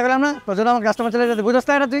 তো যাইতে গেলাম না, তোর জন্য আমার কাস্টমার চলে যেতে বুঝছ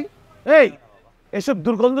না তুই? এই এসব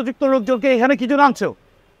দুর্গন্ধযুক্ত লোকজনকে এখানে কি জন্য আনছো?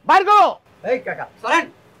 বাইর করো। এই কাকা সরেন।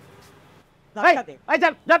 এই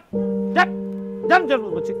যান যান যান যান যান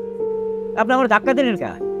বলছি। আপনি আমার ধাক্কা দিলেন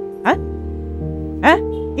কেন? হ্যাঁ হ্যাঁ,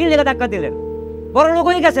 কি লেগে ধাক্কা দিলেন? বড় লোক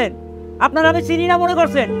হয়ে গেছেন, আপনারা আমি চিনি না মনে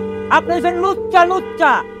করছেন? আপনি হচ্ছেন লুচ্চা,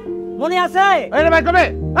 লুচ্চা, মনে আছে?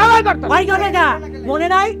 ভাই করে না, মনে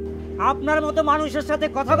নাই? আপনার মতো মানুষের সাথে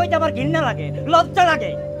কথা কইতে আমার ঘৃণা লাগে, লজ্জা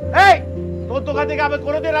লাগে। এই তোর দোকান থেকে আমি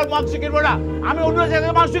কোনোদিন আর মাংস কিনবো না, আমি অন্য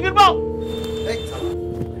জায়গায় মাংস কিনবো।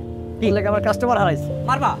 কি লাগে আমার কাস্টমার হারাইছে?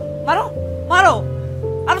 মারবা, মারো মারো,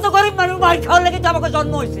 আমি তো গরিব মানুষ, মার খাওয়ার লেগে তো আমাকে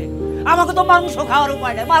জন্ম হয়েছে, আমাকে তো মাংস খাওয়ার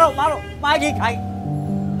উপায় নেই। মারো মারো, মাগি খাই,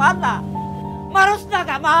 মার না, মারস না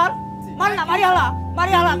কা, মার মার না, মারি হালা,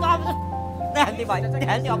 মারি হালা। তো আমি দেখেন ভাই,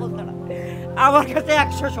 দেখেন অবস্থাটা, আমার কাছে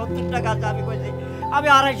 170 টাকা আছে, আমি কইছি আমি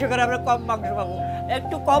 250 করে আমরা কম মাংস পাবো,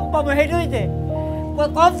 একটু কম পাবো, হেঁটে হইতে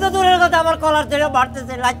কম তো দূরের কথা, আমার কলার ধরে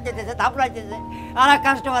মারতেছে, লাগতেছে, থাপড়াইতেছে, আর এক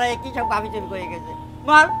কাস্টমার কি সব গাবি চুরি করে গেছে।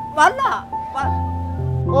 মার মার না, মার।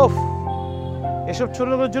 ওফ, এসব ছোট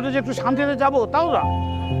লোকের জন্য যে একটু শান্তিতে যাবো তাও না,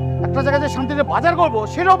 একটা জায়গায় যে শান্তিতে বাজার করবো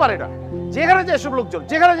সেটাও পারে না, যেখানে যে এসব লোকজন,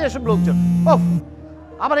 যেখানে যে এসব লোকজন। ওফ,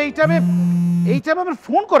 আবার এই টাইমে আমার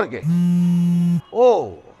ফোন করে কে? ও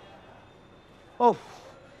ওফ,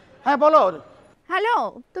 হ্যাঁ বলো। হ্যালো,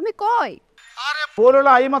 তুমি কই? আরে বলো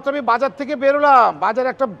না, এইমাত্র আমি বাজার থেকে বেরোলাম, বাজারে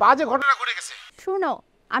একটা বাজে ঘটনা ঘটে গেছে। শুনো,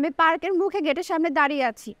 আমি পার্কের মুখে গেটের সামনে দাঁড়িয়ে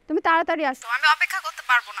আছি, তুমি তাড়াতাড়ি আসো, আমি অপেক্ষা করতে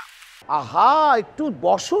পারবো না। আহা, একটু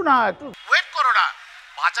বসো না, একটু ওয়েট করো না,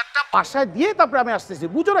 বাজারটা বাসায় দিয়ে তারপরে আমি আসতেছি।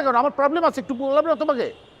 বুঝো না কেন, আমার প্রবলেম আছে, একটু বললাম না তোমাকে।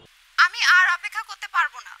 আমি আর অপেক্ষা করতে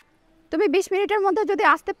পারবো না, তুমি 20 মিনিটের মধ্যে যদি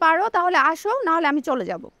আসতে পারো তাহলে আসো, না হলে আমি চলে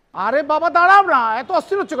যাব। আরে বাবা দাঁড়াও না, এত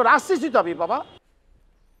অস্থির হচ্ছে করে, আসতেছি তো আমি। বাবা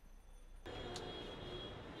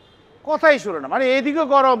কথাই শুনো না, মানে এদিকে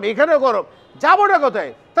গরম, এখানেও গরম, যাবো না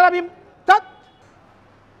কোথায়? তাহলে আমি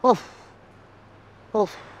ওফ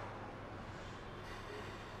ওফ।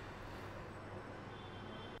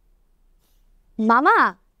 মামা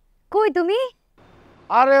কই তুমি?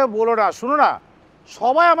 আরে বলো না, শুনো না,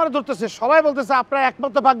 সবাই আমার ধরতেছে, সবাই বলতেছে আপনার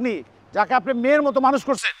একমাত্র ভাগ্নি, যাকে আপনি মেয়ের মতো মানুষ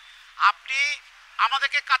করছেন, আপনি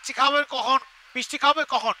আমাদেরকে কাচ্চি খাওয়াবেন কখন, মিষ্টি খাওয়াবে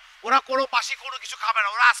কখন? ওরা কোনো বাসি কোনো কিছু খাবে না,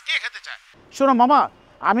 ওরা আজকে খেতে চায়। শোনো মামা,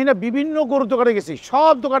 আমি না বিভিন্ন গরুর দোকানে গেছি,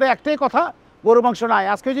 সব দোকানে একটাই কথা, গরু মাংস নাই।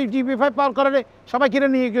 আজকে যে জিপি 5 পাওয়ার কারণে সবাই কিনে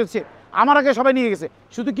নিয়ে গেছে, আমার আগে সবাই নিয়ে গেছে,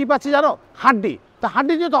 শুধু কি পাচ্ছি জানো? হাড্ডি। তা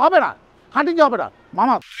হাড্ডি দিয়ে তো হবে না, হাড্ডি দিয়ে হবে না।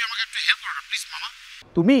 মামা তুমি আমাকে একটু হেল্প করো না প্লিজ। মামা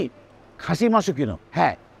তুমি খাসির মাংস কিনো,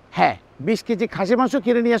 হ্যাঁ হ্যাঁ, 20 কেজি খাসির মাংস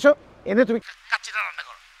কিনে নিয়ে এসো, এনে তুমি কাচ্চিটা রান্না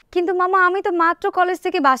করো। কিন্তু মামা আমি তো মাত্র কলেজ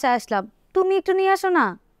থেকে বাসায় আসলাম, তুমি একটু নিয়ে আসো না।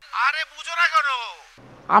 আরে বুঝো না কেন,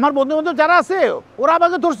 আমার বন্ধু বান্ধব যারা আছে ওরা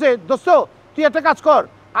আমাকে ধরছে, দোস্ত তুই একটা কাজ কর,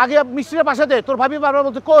 আগে মিষ্টিটা বাসা দে। তোর ভাবি বারবার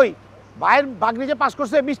বলতে কই ভাইয়ের ভাগ্নি যে পাস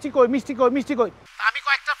করছে, মিষ্টি কই মিষ্টি কই মিষ্টি কই। আমি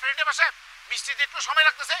কয়েকটা ফ্রেন্ডের বাসায় মিষ্টি দিতে একটু সময়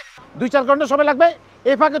লাগতেছে, 2-4 ঘন্টা সময় লাগবে,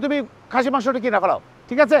 এই ফাঁকে তুমি খাসি মাংসটা কিনে ফেলাও,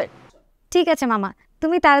 ঠিক আছে? ঠিক আছে মামা,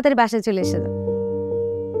 তুমি তাড়াতাড়ি বাসায় চলে এসো।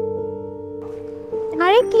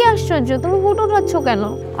 আরে কি আশ্চর্য, তুমি হুটো যাচ্ছ কেন?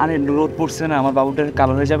 আরে রোদ পড়ছে না, আমার বাবুটার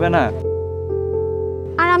কালো হয়ে যাবে না।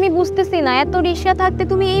 আর আমি বুঝতেছি না, এত রিক্সা থাকতে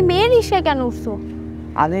তুমি এই মেয়ের রিক্সায় কেন উঠছো?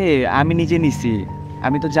 আরে আমি নিজে নিছি,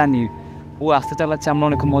 আমি তো জানি ও আস্তে চালাচ্ছে, আমরা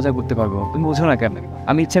অনেক মজা করতে পারবো, তুমি বুঝো না কেন?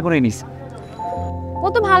 আমি ইচ্ছা করে নিছি। ও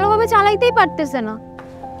তো ভালোভাবে চালাইতেই পারতেছে না।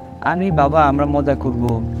 আমি বাবা আমরা মজা করব।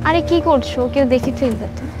 আরে কি করছো, কেউ দেখি ফেলবে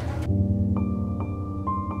তো।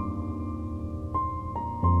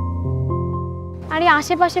 আরে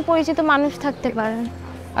আশেপাশে পরিচিত মানুষ থাকতে পারে।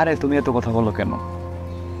 আরে তুমি এত কথা বলো কেন?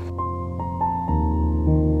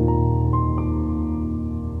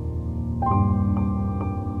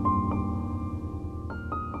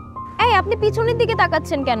 এই আপনি পিছনের দিকে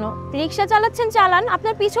তাকাচ্ছেন কেন? রিক্সা চালাচ্ছেন চালান,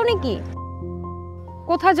 আপনার পিছনে কি?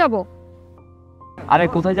 কোথায় যাব? আরে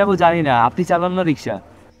কোথায় যাব জানি না, আপনি চালান না রিক্সা।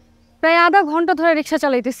 প্রায় আধা ঘন্টা ধরে রিক্সা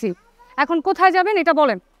চালাইতেছি, এখন কোথায় যাবেন এটা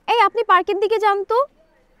বলেন। এই আপনি পার্কের দিকে যান তো।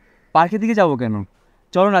 পার্কের দিকে যাবো কেন?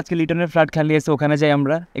 চলো না, আজকে লিটনের ফ্ল্যাট খালি আছে, ওখানে যাই,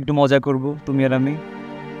 আমরা একটু মজা করব তুমি আর আমি,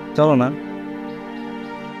 চলো না।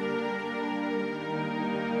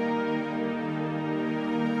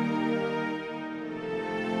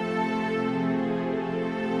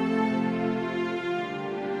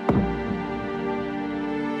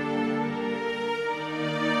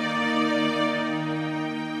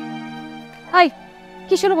 হাই,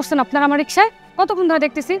 কি শুরু করছেন আপনার আমার রিক্সায়? কতক্ষণ ধরে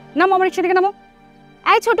দেখতেছি। নামো আমার রিক্সা থেকে, নামো।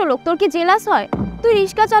 এই ছোট লোক, তোর কি জেলাস হয়? তুই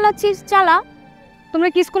রিক্সা চালাচ্ছিস, চালা। তোমরা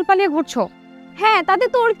কি স্কুল পালিয়ে ঘুরছো? হ্যাঁ, তাতে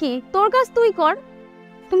তোর কি? তোর কাজ তুই কর।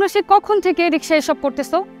 তোমরা সে কখন থেকে রিক্সা এসব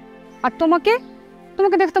করতেছো? আর তোমাকে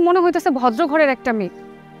দেখতে মনে হইতেছে ভদ্র ঘরের একটা মেয়ে।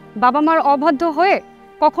 বাবা মার অবাধ্য হয়ে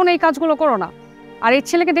কখনো এই কাজগুলো করো না। আর এই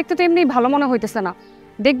ছেলেকে দেখতে তো এমনি ভালো মনে হইতেছে না।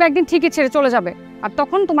 দেখবে একদিন ঠিকই ছেড়ে চলে যাবে, আর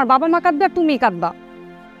তখন তোমার বাবা মা কাঁদবে আর তুমিই কাঁদবা।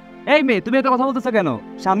 এই মেয়ে, তুমি একটা কথা বলতেছো কেন?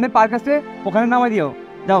 সামনে পার্ক আছে, ওখানে নামাই দিও,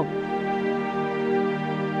 যাও।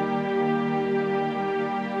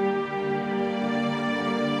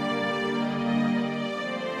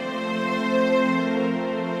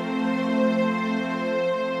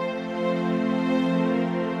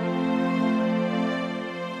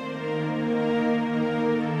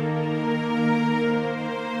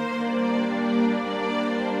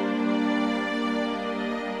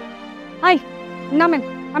 আই নামেন,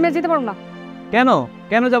 আমি আর যেতে পারবো না। কেন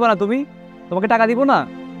কেন যাবো না তুমি? তোমাকে টাকা দিব না?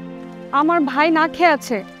 আমার ভাই না খেয়ে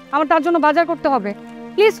আছে, আমার তার জন্য বাজার করতে হবে।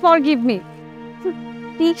 Please forgive me.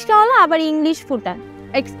 রিক্সাওয়ালা আবার ইংলিশ ফুটান।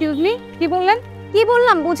 এক্সকিউজ মি, কি বললেন? কি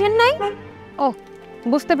বললাম বুঝেন নাই? ও,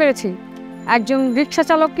 বুঝতে পেরেছি। একজন রিক্সা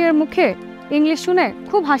চালকের মুখে ইংলিশ শুনে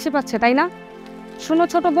খুব হাসি পাচ্ছে, তাই না? শোনো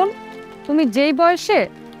ছোট বোন, তুমি যেই বয়সে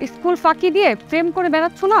স্কুল ফাঁকি দিয়ে প্রেম করে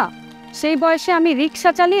বেড়াচ্ছ না, সেই বয়সে আমি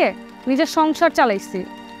রিক্সা চালিয়ে নিজের সংসার চালাইছি।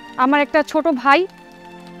 আমার একটা ছোট ভাই,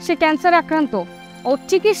 সে ক্যান্সারে আক্রান্ত। ও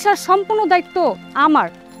চিকিৎসার সম্পূর্ণ দায়িত্ব আমার।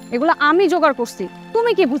 এগুলো আমি জোগাড় করছি।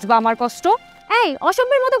 তুমি কি বুঝবা আমার কষ্ট? এই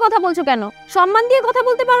অসভ্যের মতো কথা বলছো কেন? সম্মান দিয়ে কথা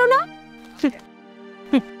বলতে পারো না?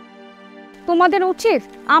 তোমাদের উচিত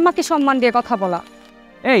আমাকে সম্মান দিয়ে কথা বলা।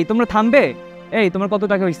 এই তোমরা থামবে? এই তোমার কত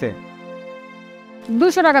টাকা হইছে?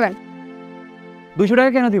 200 টাকা দেন। 200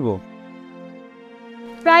 টাকা কেন দিব?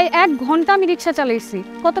 প্রায় 1 ঘন্টা আমি রিক্সা চালিয়েছি।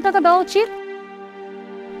 কত টাকা দেওয়া উচিত?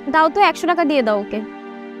 দাও তো, 100 টাকা দিয়ে দাও ওকে।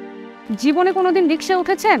 জীবনে কোনোদিন রিক্সায়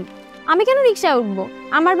উঠেছেন? আমি কেন রিক্সায় উঠবো?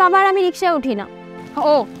 আমার বাবা আর আমি রিক্সায় উঠি না।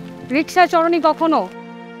 ও, রিক্সায় চড়নি কখনো?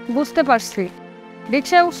 বুঝতে পারছি।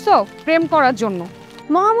 রিক্সায় উঠছো প্রেম করার জন্য।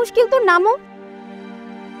 মহা মুশকিল, তোর নামও।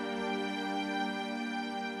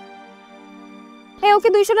 ওকে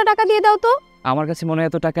 200 টাকা দিয়ে দাও তো। আমার কাছে মনে হয়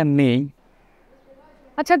এত টাকা নেই।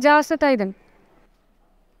 আচ্ছা, যা আছে তাই দেন।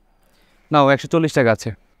 নাও, 140 টাকা আছে,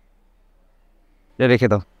 রেখে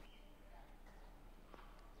দাও।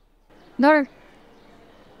 ধরেন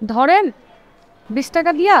ধরেন 20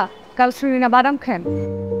 টাকা দিয়া কাল শ্রীনা বাদাম খান।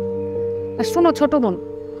 আর শোনো ছোট বোন,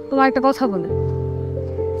 তোমার একটা কথা বলে,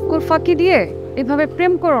 স্কুল ফাঁকি দিয়ে এভাবে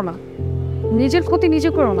প্রেম করো না। নিজের ক্ষতি নিজে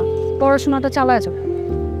করো না, পড়াশোনাটা চালায় যাও।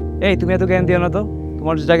 এই তুমি এত জ্ঞান দিও না তো,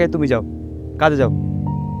 তোমার জায়গায় তুমি যাও, কাজে যাও,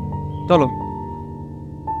 চলো।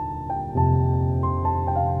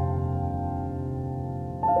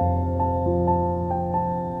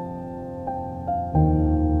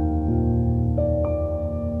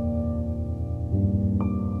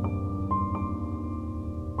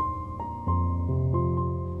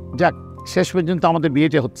 যাক, শেষ পর্যন্ত আমাদের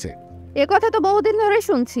বিয়েটা হচ্ছে। এ কথা তো বহুদিন ধরে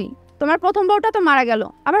শুনছি। তোমার প্রথম বউটা তো মারা গেল,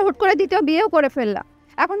 আবার হুট করে দ্বিতীয় বিয়েও করে ফেললা।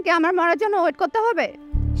 এখন কি আমার মরার জন্য ওয়েট করতে হবে?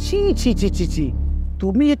 ছি ছি ছি ছি ছি,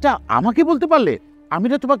 তুমি এটা আমাকে বলতে পারলে? আমি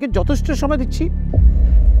না তোমাকে যথেষ্ট সময় দিচ্ছি।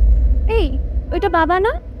 এই, ওইটা বাবা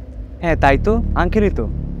না? হ্যাঁ তাই তো, আঙ্কেলই তো।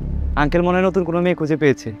 আঙ্কেল মনে হয় নতুন কোনো মেয়ে খুঁজে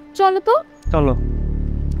পেয়েছে। চলো তো। চলো।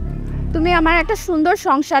 তুমি আমার একটা সুন্দর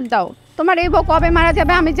সংসার দাও। তোমার এই বউ কবে মারা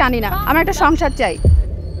যাবে আমি জানি না, আমার একটা সংসার চাই।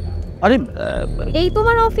 আরে এই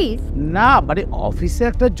তোমার অফিস? না, মানে অফিসে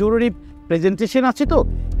একটা জরুরি প্রেজেন্টেশন আছে, তো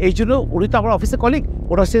এই জন্য উনি তো আমার অফিসে কলিগ,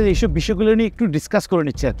 ওরা সাথে এইসব বিষয়গুলো নিয়ে একটু ডিসকাস করে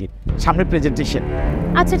নিচ্ছে আর কি, সামনে প্রেজেন্টেশন।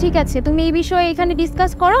 আচ্ছা ঠিক আছে, তুমি এই বিষয়ে এখানে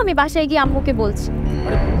ডিসকাস করো, আমি বাসায় গিয়ে আম্মুকে বলছি।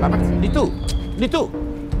 নিতু নিতু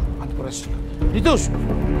নিতু,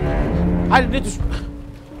 আরে নিতু,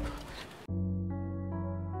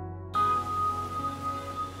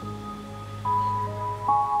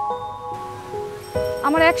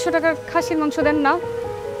 আমার 100 টাকার খাসির মাংস দেন না।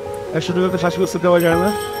 100 টাকা তো খাসি গোস্ত দেওয়া যায় না।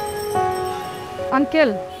 আঙ্কেল,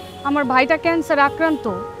 আমার ভাইটা ক্যান্সার আক্রান্ত।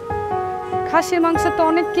 খাসির মাংস তো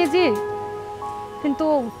অনেক কেজি, কিন্তু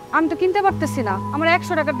আমি তো কিনতে পারতেছি না। আমার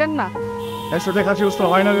 100 টাকা দেন না। 100 টাকা খাসি গোস্ত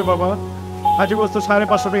হয় না রে বাবা। খাসি গোস্ত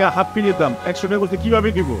 550 টাকা হাফ কিনে দাম, 100 টাকা গোস্ত কিভাবে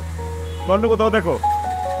দিব? অন্য কোথাও দেখো,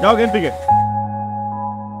 যাও এখান থেকে।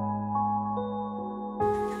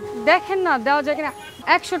 দেখেন না দেওয়া যায় কিনা।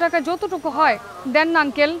 100 টাকা যতটুকু হয় দেন না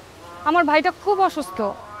আঙ্কেল। আমার ভাইটা খুব অসুস্থ,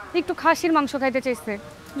 একটু খাসির মাংস খাইতে চাইছে।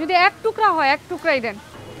 যদি 1 টুকরা হয় 1 টুকরাই দেন।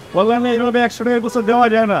 বললাম এইভাবে 100 টাকা গোস্ত দেওয়া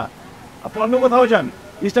যায় না। আপনি অন্য কোথাও যান,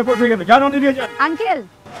 ইস্টা করতে গেলে যান, অন্য দিয়ে যান। আঙ্কেল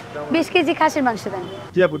 20 কেজি খাসির মাংস দেন।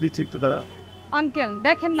 কি আপু দিচ্ছি তো তারা। আঙ্কেল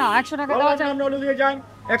দেখেন না 100 টাকা দেওয়া যায়। আপনি অন্য দিয়ে যান,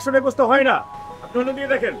 100 টাকা গোস্ত হয় না, আপনি অন্য দিয়ে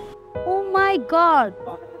দেখেন। ও মাই গড,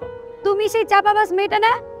 তুমি সেই চাপাবাজ মেয়েটা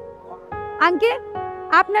না? আঙ্কেল,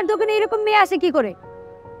 আপনার দোকানে এরকম মেয়ে আসে কি করে?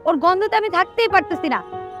 ওর গন্ধতে আমি থাকতেই পারতেছি না।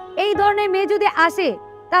 এই ধরনের মেয়ে যদি আসে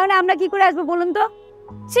তাহলে আমরা কি করে আসবো বলুন তো?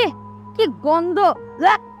 ছি, কি গন্ধ!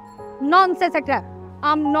 ননসেন্স একটা।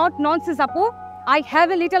 আই এম নট ননসেন্স আপু। I have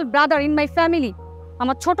a little brother in my family.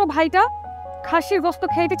 আমার ছোট ভাইটা খাসির গোশত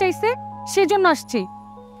খেতে চাইছে, সেজন্য আসছি।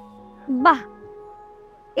 বাহ,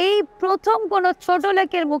 এই প্রথম কোন ছোট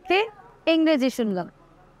লোকের মুখে ইংরেজি শুনলাম।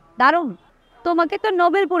 দারুণ, তোমাকে তো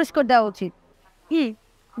নোবেল পুরস্কার দেওয়া উচিত।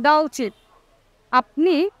 দেওয়া উচিত।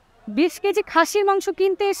 আপনি 20 কেজি খাসির মাংস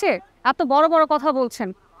কিনতে এসে এত বড় বড় কথা বলছেন।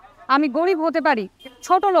 আমি গরিব হতে পারি,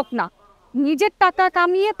 ছোট লোক না। নিজের টাকা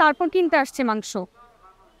কামিয়ে তারপর কিনতে আসছে মাংস।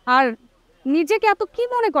 আর নিজেকে এত কি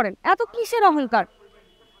মনে করেন? এত কিসের অহংকার?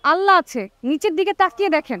 আল্লাহ আছে, নিচের দিকে তাকিয়ে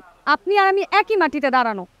দেখেন। আপনি আর আমি একই মাটিতে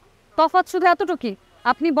দাঁড়ানো, তফাৎ শুধু এতটুকুই।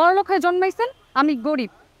 আপনি বড়লোক হয়ে জন্মাইছেন, আমি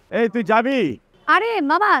গরিব। এই তুই যাবি? আরে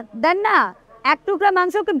মামা দেন না, এক টুকরা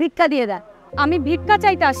মাংস ওকে ভিক্ষা দিয়ে দেন। আমি ভিক্ষা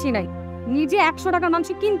চাইতে আসি নাই, নিজে 100 টাকার মাংস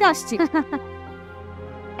কিনতে আসছি।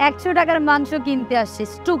 100 টাকার মাংস কিনতে আসছে?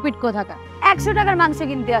 স্টুপিড কোথাকার! 100 টাকার মাংস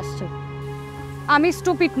কিনতে আসছে? আমি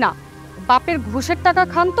স্টুপিড না, বাপের ঘুষের টাকা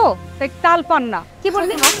খান তো, তাই তাল পান না। কি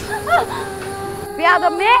বললি?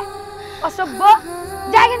 বেয়াদব মেয়ে, অসভ্য!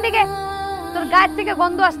 যা এখান থেকে, তোর গায়ের থেকে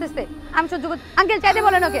গন্ধ আসতেছে। আমি সহ্য করতে। আঙ্কেল চাইতে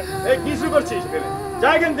বলেন ওকে। এই কি শুরু করছিস এখানে? যা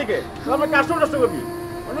এখান থেকে, আমরা কাস্টমার নষ্ট করবি।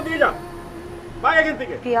 অন্যদিকে যা, ভাই এখান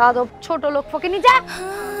থেকে। বেয়াদব ছোট লোক, ফকিনি যা।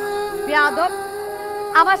 বেয়াদব,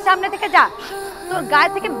 আমার সামনে থেকে যা, তোর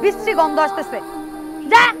গায়ে থেকে বিশ্রী গন্ধ আসতেছে।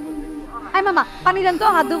 যা। আয় মামা, পানি দেন তো,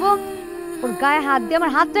 হাত ধুবো। ওর গায়ে হাত দিয়ে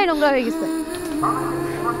আমার হাতটাই নোংরা হয়ে গেছে।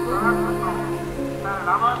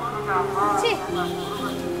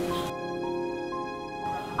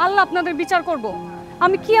 আল্লাহ আপনাদের বিচার করব।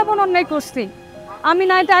 আমি কি এমন অন্যায় করছি? আমি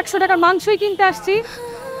না এটা 100 টাকার মাংসই কিনতে আসছি,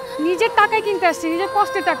 নিজের টাকায় কিনতে আসছি, নিজের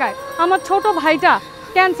কষ্টের টাকায়। আমার ছোট ভাইটা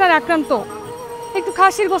ক্যান্সার আক্রান্ত, একটু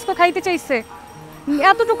খাসির গোশত খাইতে চাইছে।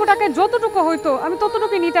 এতটুকু টাকায় যতটুকু হইতো আমি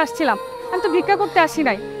ততটুকু নিতে আসছিলাম। আমি তো ভিক্ষা করতে আসি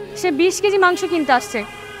নাই। সে 20 কেজি মাংস কিনতে আসছে,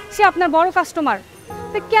 সে আপনার বড় কাস্টমার।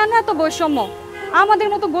 তো কেন এত বৈষম্য? আমাদের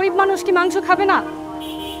মতো গরিব মানুষ কি মাংস খাবে না?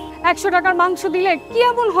 100 টাকার মাংস দিলে কি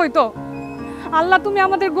এমন হইতো? আল্লাহ, তুমি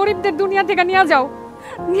আমাদের গরিবদের দুনিয়া থেকে নিয়ে যাও,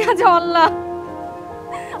 নিয়ে যাও আল্লাহ।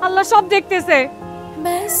 আল্লাহ সব দেখতেছে।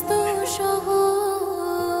 ব্যস্ত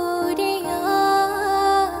শহরে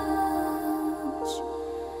আজ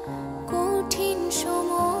কঠিন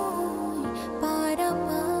সময়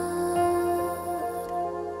পারাপার,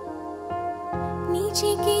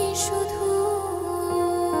 নিজেকে শুধু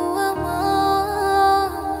আমার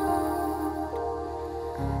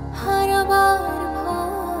হারাবার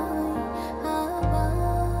ভয় আবার।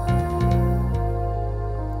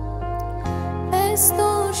 ব্যস্ত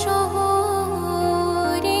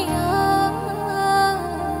শহরে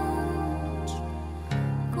আজ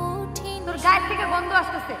কঠিন। তোর গায়ের থেকে গন্ধ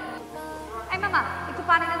আসতেছে। এই মামা, একটু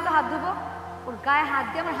পানি দেন তো, হাত ধুবো। ওর গায়ে হাত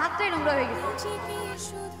দিয়ে আমার হাতটাই নোংরা হয়ে গেছে।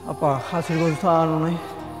 আপা, খাসির গোশত আনো নাই?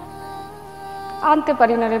 আনতে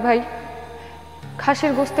পারি না রে ভাই।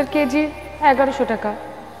 খাসির গোস্তের কেজি 1100 টাকা।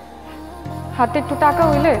 হাতে একটু টাকা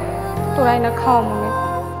হইলে তোরাই না খাওয়া মনে।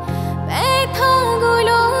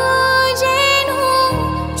 ব্যথাগুলো যেন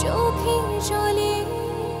চোখে জলে,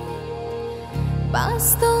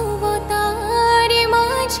 বাস্তবতার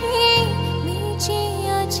মাঝে বেঁচে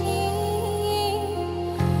আছে।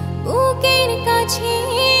 বুকের কাছে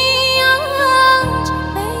আজ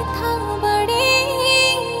ব্যথা বাড়ে,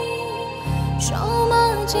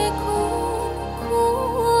 সমাজ এখন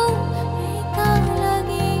খুব একা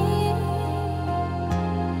লাগে।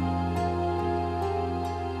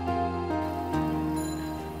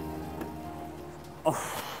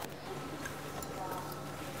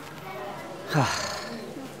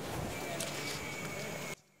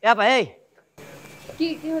 এই কি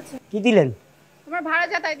কি হচ্ছে? কি দিলেন? তোমার ভাড়া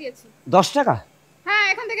যাতাই দিয়েছি। 10 টাকা? হ্যাঁ,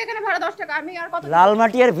 এখান থেকে এখানে ভাড়া 10 টাকা। আমি আর কত? লাল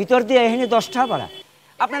মাটিয়ার ভিতর দিয়ে এখানে 10 টাকা ভাড়া?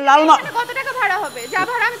 আপনার লাল কত টাকা ভাড়া হবে? যা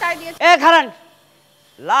ভাড়া আমি তাই দিয়েছি। খারান,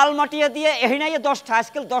 লাল মাটিয়া দিয়ে এখানে 10 টাকা,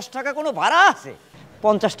 আজকাল 10 টাকা কোনো ভাড়া আছে?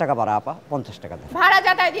 50 টাকা ভাড়া আপা, 50 টাকা দেন। ভাড়া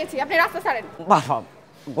যাতাই দিয়েছি, আপনি রাস্তা ছাড়েন। বাবা,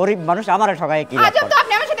 গরিব মানুষ আমারে ঠকায় কি? আজব তো,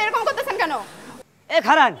 আপনি আমার সাথে এরকম করতেছেন কেন?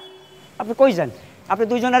 খারান, আপনি কই যান? আপনি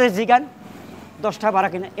দুইজনের জিগান। 10 টাকা ভাড়া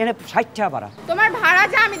কিনে এনে 60 টাকা ভাড়া। তোমার ভাড়া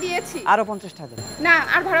যা আমি দিয়েছি। আরো 50 টাকা দেন। না,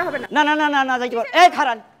 আর ভাড়া হবে না। না না না না না, যাইতে পার।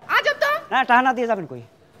 খারান, আজব তো। না, টাকা না দিয়ে যাবেন কই?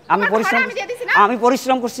 আমি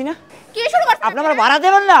পরিশ্রম করছি না। কি শুরু করছেন? আপনি আমার ভাড়া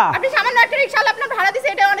দেবেন না? আপনি সামান্য একটা রিকশাওয়ালা, আপনার ভাড়া দিছে,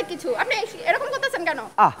 এটা অনেক কিছু। আপনি এরকম করতেছেন কেন?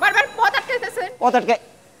 বারবার পথ আটকাইতেছেন। পথ আটকে?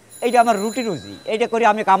 এইটা আমার রুটি রুজি, এইটা করে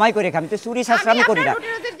আমি কামাই করে খাই। আমি তো চুরি ছাড়া করি না।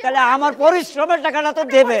 তাহলে আমার পরিশ্রমের টাকাটা তো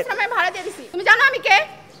দেবে। আমি ভাড়া দিয়ে দিছি। তুমি জানো আমি কে?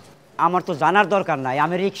 আমার তো জানার দরকার নাই,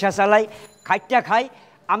 আমি রিক্সা চালাই, খাইটা খাই,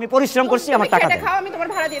 আমি পরিশ্রম করছি, আমার টাকা দেন। খাও, আমি তোমার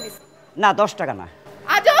ভাড়া দিয়ে দিছি। না 10 টাকা না।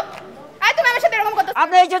 আজব, এই তুমি আমার সাথে এরকম করতেছো?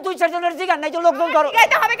 আপনি এই যে 2-4 জনের জিগান নাই যে লোকজন ধরো।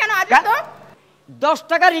 এটা হবে কেন? আজব তো 10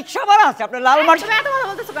 টাকা রিক্সা ভাড়া আছে আপনার লাল মাটি। তুমি এত কথা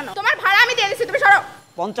বলতেছো কেন? তোমার ভাড়া আমি দিয়ে দিছি, তুমি সরো।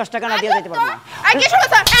 50 টাকা না দিয়ে যেতে পারবো না। আই কি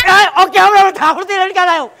শুনছো? ওকে আমরা থাপড় দিলেন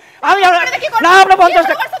কেন? আমি না আপনি 50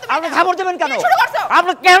 টাকা আপনি থাপড় দেবেন কেন?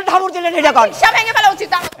 আপনি কেন থাপড় দিলেন এটা কোন? রিক্সা ভেঙে ফেলা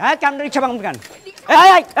উচিত। হ্যাঁ কেন রিক্সা ভাঙবেন কেন? এই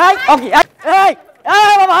এই ওকে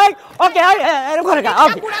এই ভাই ওকে এরকম করে কেন?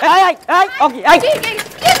 ওকে এই ওকে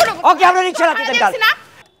ওকে আপনি রিক্সা রাখতেন কেন?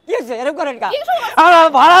 কি হয়েছে এরকম করেন কেন? আমার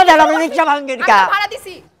ভাড়া দেন, আপনি রিক্সা ভাঙবেন কেন? ভাড়া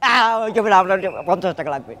দিছি। ওই যে আপনার 50 টাকা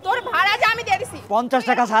লাগবে। তোর ভাড়া যে আমি দিয়ে দিছি। 50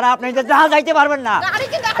 টাকা ছাড়া আপনি যে যা যাইতে পারবেন না। গাড়ি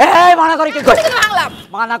কিন্তু এই মানা করি কিন্তু। ভাঙলাম।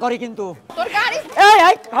 মানা করি কিন্তু। তোর গাড়ি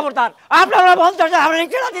এই খবরদার আপনারা 50 টাকা আপনি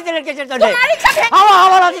রিক্সা দিলেন কিসের জন্য? তোমার রিক্সা ভেঙে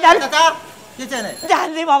আমার আছে জানি কি জানেন?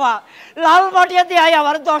 জানি বাবা লাল মাটিয়া দিয়ে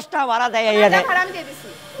আমার 10 টাকা ভাড়া দেয় এই এনে। ভাড়া আমি দিয়ে দিছি।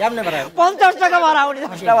 কেমনে ভাড়া? 50 টাকা ভাড়া উনি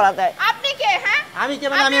 10 টাকা ভাড়া দেয়। আপনি কে? হ্যাঁ আমি কে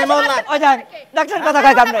মানে আমি মোল্লা। ওই দেন ডাক্তার কথা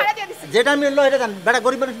কয় কেমনে? যেটা মিললো এটা দেন, বেটা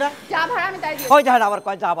গরিব মানুষ না। যা ভাড়া আমি তাই দিই। ওই দেন আবার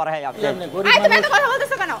কয় যা ভাড়া হয় আপনি। এই তুমি এত কথা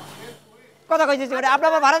বলতেছো কেন? কথা কইতেছি মানে আপনি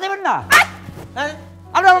আমার ভাড়া দেবেন না?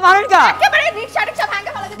 আপনি আমার মারেন কা? একেবারে রিক্সা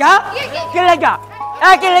ভেঙে ফেলা দিছি। কা? কি লাগা?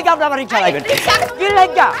 কি লাগা আপনি আমার রিক্সা লাগবেন? কি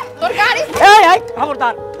লাগা? তোর গাড়ি এই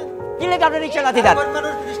খবরদার কি লাগা আপনি রিক্সা লাথি দেন?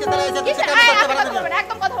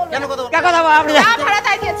 একদম কথা বলবেন। কেন কথা কে কথা আপনি? যা ভাড়া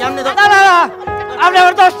তাই দিয়েছি। না না না আপনি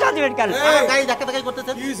আমার 10 টাকা দিবেন কেন? গাড়ি ধাক্কা ধাক্কা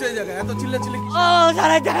করতেছেন। কি হইছে এই জায়গায় এত চিল্লাচিল্লি কি? ও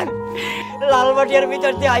সারা দেন লালমাটিয়ার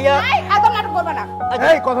ভিতর দিয়ে আইয়া। এই এত নাটক করবে না।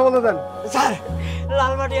 এই কথা বলতে দেন স্যার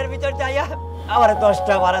লালমাটিয়ার ভিতর দিয়ে আইয়া আমার 10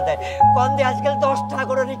 টাকা ভাড়া দেয়। কোন দিয়ে আজকাল 10 টাকা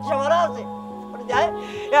করে রিক্সা ভাড়া আছে?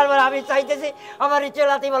 এবার আমি চাইতেছি আমার রিক্সা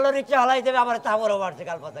লাতি ভালো রিক্সা হালাই দেবে, আমার তাবরও মারছে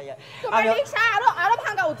কাল পাতাইয়া। তোমার রিক্সা আরো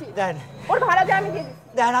ভাঙা উচিত। দেন ওর ভাড়া যে আমি দিয়ে দিছি।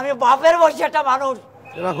 দেন আমি বাপের বসে একটা মানুষ,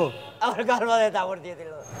 রাখো আমার গাল বাঁধে তাবর দিয়ে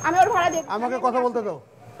দিল। আমি ওর ভাড়া দিয়ে আমাকে কথা বলতে দাও।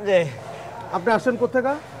 জি আপনি আসছেন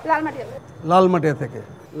কোথেকে? লালমাটিয়া। লালমাটিয়া থেকে।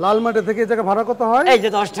 লালমাটিয়া থেকে এই জায়গা ভাড়া কত হয়? এই যে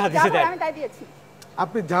 10 টাকা দিয়েছে দেন। আমি তাই দিয়েছি।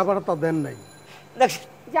 আপনি যা ভাড়া তা দেন নাই।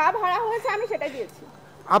 যা ভাড়া হয়েছে আমি সেটাই দিয়েছি।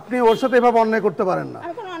 আপনি ওর সাথে এভাবে অন্যায় করতে পারেন না।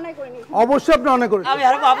 আমি কোনো অন্যায় করিনি। অবশ্যই আপনি অন্যায় করেছেন। আমি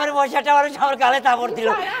আর বাপের বসেটা মানুষ আমার গালে তাবর দিল।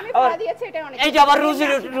 আমি ভাড়া দিয়েছি এটা অনেক। এই যে আমার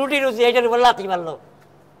রুটি এইটার উপর লাথি মারলো।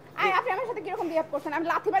 আপনি আমার সাথে কিরকম বিহেভ করছেন? আমি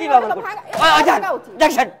লাথি মারি ভাঙা উচিত।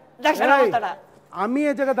 দেখছেন অবস্থাটা? আমি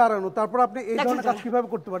এই জায়গায় দাঁড়ানো, তারপর আপনি এই ধরনের কাজ কিভাবে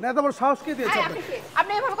করতে পারেন? এত বড় সাহস কে দিয়েছে আপনাকে?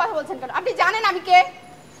 আপনি এভাবে কথা বলছেন কেন? আপনি জানেন আমি কে?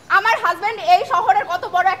 আমার হাজবেন্ড এই শহরের কত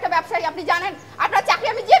বড় একটা ব্যবসায়ী আপনি জানেন? আপনার চাকরি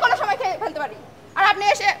আমি যে কোনো সময় খেয়ে ফেলতে পারি, আর আপনি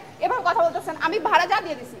এসে এভাবে কথা বলতেছেন। আমি ভাড়া যা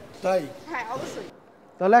দিয়ে দিছি। তাই? হ্যাঁ অবশ্যই।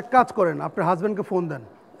 তাহলে এক কাজ করেন, আপনার হাজবেন্ডকে ফোন দেন,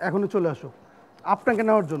 এখনই চলে আসো আপনাকে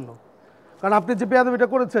নেওয়ার জন্য। কারণ আপনি যে বেয়াদবিটা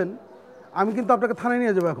করেছেন, আমি কিন্তু আপনাকে থানায়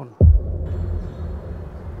নিয়ে যাবো এখন।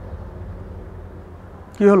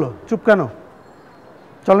 কি হলো, চুপ কেন?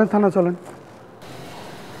 চলেন থানা চলেন।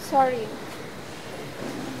 সরি।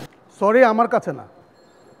 সরি আমার কাছে না,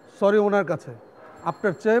 সরি ওনার কাছে।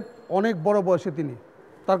 আপনার চেয়ে অনেক বড় বয়সে তিনি,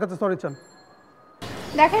 তার কাছে সরি চান।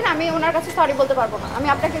 দেখেন আমি ওনার কাছে সরি বলতে পারবো না। আমি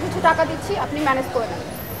আপনাকে কিছু টাকা দিচ্ছি, আপনি ম্যানেজ করে নেন।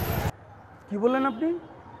 কি বললেন আপনি?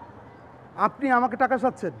 আপনি আমাকে টাকা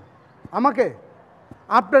চাচ্ছেন? আমাকে?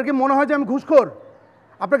 আপনার কি মনে হয় যে আমি ঘুষখোর?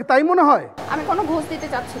 আপনাকে তাই মনে হয়? আমি কোনো ঘুষ দিতে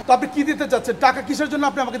চাচ্ছি না। তো আপনি কি দিতে চাচ্ছেন? টাকা কিসের জন্য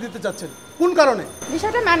আপনি আমাকে দিতে চাচ্ছেন? কোন কারণে?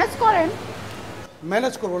 বিষয়টা ম্যানেজ করেন।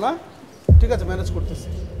 ম্যানেজ করবো না? ঠিক আছে, ম্যানেজ করতেছি।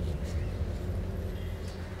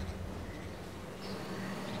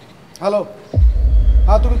 হ্যালো,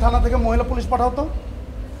 হ্যাঁ তুমি থানা থেকে মহিলা পুলিশ পাঠাও তো,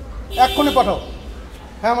 এক্ষুনি পাঠাও।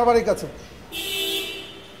 হ্যাঁ আমার বাড়ির কাছে।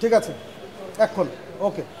 ঠিক আছে, এক্ষুনি।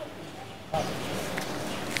 ওকে।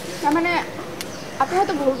 মানে আপনি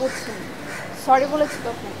হয়তো ভুল বুঝছেন। সরি বলেছি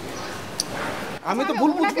তখন। আমি তো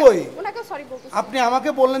ভুল বুঝবই। ওনাকে সরি বলতে। আপনি আমাকে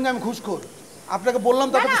বললেন যে আমি ঘুষখোর, আপনাকে বললাম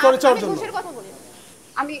তারপরে সরি চাওয়ার জন্য। ঘুষের কথা বলি।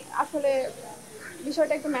 আমি আসলে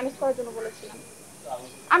বিষয়টা একটু ম্যানেজ করার জন্য বলেছিলাম।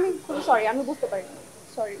 আমি খুবই সরি, আমি বুঝতে পারিনি।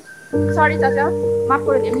 সরি সরি চাচা, মাফ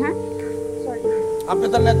করে দিন। হ্যাঁ সরি। আপনি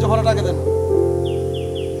তার ন্যায্য ভাড়া টাকা দেন।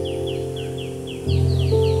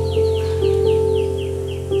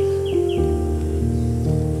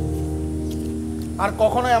 আর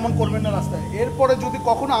কখনো এমন করবেন না রাস্তায়। এরপরে যদি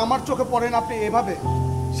কখনো আমার চোখে পড়েন আপনি এভাবে,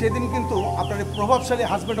 সেদিন কিন্তু আপনার এই প্রভাবশালী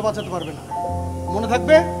হাজবেন্ডও বাঁচাতে পারবে না, মনে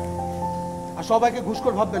থাকবে। আর সবাইকে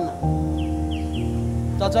ঘুষখোর ভাববেন না।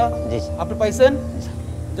 চাচা আপনি পাইছেন,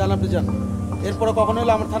 যান আপনি যান। এরপরে কখনো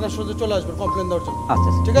হলে আমার থানার সোজা চলে আসবেন কমপ্লেন দেওয়ার জন্য। আচ্ছা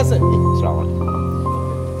ঠিক আছে।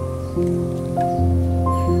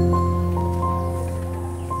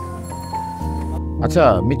 আচ্ছা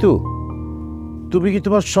মিতু, তুমি কি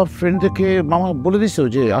তোমার সব ফ্রেন্ডদেরকে মামা বলে দিছো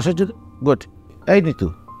যে আসার জন্য? গুড। এই নিতু,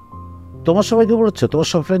 তোমার সবাইকে বলছো? তোমার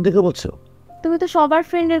সব ফ্রেন্ডদেরকে বলছো? তুমি তো সবার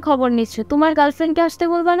ফ্রেন্ডের খবর নিচ্ছ, তোমার গার্লফ্রেন্ডকে আসতে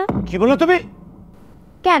বলবা না? কি বলো তুমি?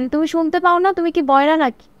 কেন তুমি শুনতে পাও না? তুমি কি বয়রা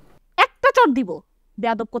নাকি? একটা চট দিব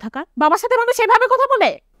বেয়াদব কোথাকার। বাবার সাথে মানুষ এভাবে কথা বলে?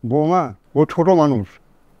 বৌমা, ও ছোট মানুষ,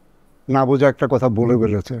 না বোঝা একটা কথা বলে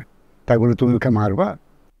ফেলেছে, তাই বলে তুমি ওকে মারবা?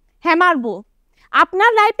 হ্যাঁ মারবো।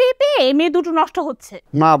 আপনার রায় পেয়ে পেয়ে মেয়ে দুটো নষ্ট হচ্ছে।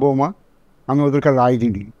 না বৌমা, আমি ওদেরকে রায়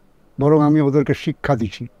দিইনি, বরং আমি ওদেরকে শিক্ষা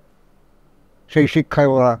দিচ্ছি। সেই শিক্ষায়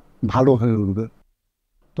ওরা ভালো হয়ে উঠবে।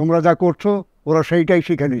 তোমরা যা করছো ওরা সেইটাই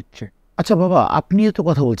শিখে নিচ্ছে। আচ্ছা বাবা, আপনি এত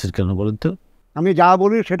কথা বলছেন কেন বলেন তো? আমি যা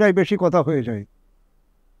বলি সেটাই বেশি কথা হয়ে যায়।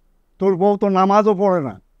 তোর বউ তো নামাজও পড়ে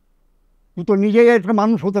না, তুই তো নিজেই একটা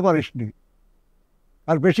মানুষ হতে পারিস নি,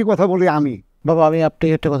 আর বেশি কথা বলি আমি। বাবা, আমি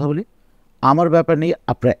আপনাকে একটা কথা বলি, আমার ব্যাপার নিয়ে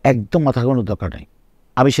আপনার একদম মাথা ঘামানোর দরকার নেই,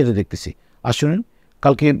 আমি সেটা দেখতেছি। আর শুনুন,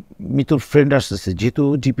 কালকে মিতুর ফ্রেন্ড আসতেছে, যেহেতু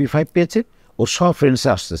GP5 পেয়েছে, ওর সব ফ্রেন্ডসে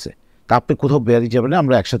আসতেছে, তা আপনি কোথাও বেড়াতে যাবেন না,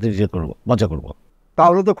 আমরা একসাথে নিজে করবো, মজা করবো।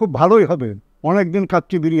 তাহলে তো খুব ভালোই হবে, অনেকদিন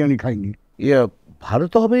খাচ্ছি বিরিয়ানি খাইনি। ভালো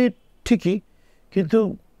তো হবে ঠিকই, কিন্তু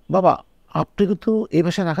বাবা আপনাকে তো এই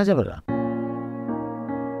বাসায় রাখা যাবে না।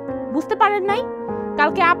 বুঝতে পারেন নাই?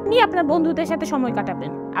 কালকে আপনি আপনার বন্ধুদের সাথে সময়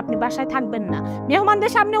কাটাবেন, আপনি বাসায় থাকবেন না।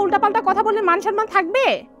 মেহমানদের সামনে উল্টাপাল্টা কথা বললে মান সম্মান থাকবে?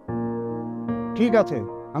 ঠিক আছে,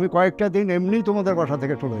 আমি কয়েকটা দিন এমনি তোমাদের বাসা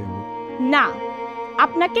থেকে চলে যাবো। না,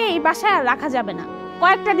 আপনাকে এই বাসায় আর রাখা যাবে না।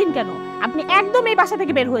 কয়েকটা দিন কেন, আপনি একদম এই বাসা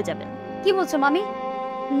থেকে বের হয়ে যাবেন। কি বলছো মামি?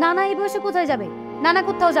 নানা এই বয়সে কোথায় যাবে? নানা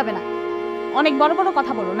কোথাও যাবে না। অনেক বড় বড়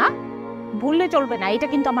কথা বলো না, ভুললে চলবে না। এটা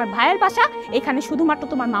কিন্তু আমার ভাইয়ের বাসা, এখানে শুধুমাত্র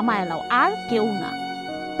তোমার মামা এলাও, আর কেউ না।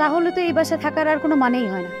 তাহলে তো এই বাসায় থাকার আর কোনো মানেই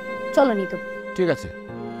হয় না। চলো নিতো। ঠিক আছে,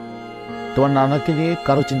 তোমার নানাকে নিয়ে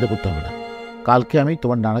কারো চিন্তা করতে হবে না, কালকে আমি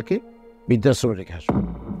তোমার নানাকে বৃদ্ধাশ্রমে রেখে আসবো।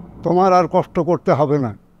 তোমার আর কষ্ট করতে হবে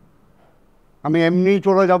না, আমি এমনিই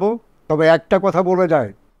চলে যাব। তবে একটা কথা বলে যায়,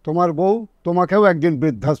 তোমার বউ তোমাকেও একদিন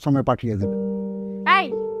বৃদ্ধাশ্রমে পাঠিয়ে দেবে। এই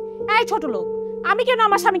এই ছোট লোক, আমি কেন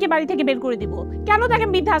আমার স্বামীকে বাড়ি থেকে বের করে দিব? কেন তাকে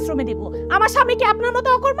বৃদ্ধাশ্রমে দিব? আমার স্বামী কি আপনার মতো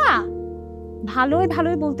অকর্মা? ভালোই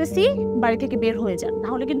ভালোই বলতেছি, বাড়ি থেকে বের হয়ে যান, না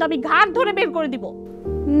হলে কিন্তু আমি ঘাট ধরে বের করে দিব।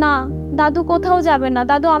 না, দাদু কোথাও যাবে না,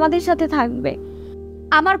 দাদু আমাদের সাথে থাকবে।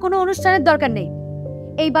 আমার কোনো অনুষ্ঠানের দরকার নেই,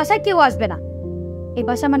 এই বাসায় কেউ আসবে না। এই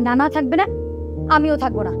বাসায় আমার নানা থাকবে না, আমিও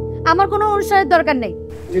থাকবো না। আমার কোনো অনুষ্ঠানের দরকার নেই।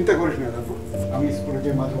 চিন্তা করিস না দাদু, আমি স্কুলে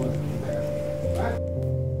গিয়ে মাঝে মাঝে।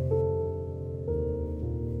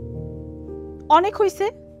 অনেক হইছে,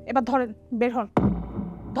 এবার ধরেন, বের হন,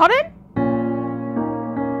 ধরেন।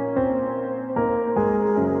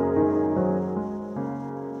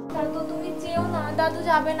 দাদু তুমি যেও না, দাদু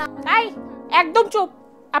যাবে না। এই একদম চুপ,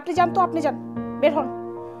 আপনি যান তো, আপনি যান, বের হন।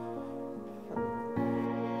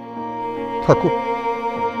 থাকো।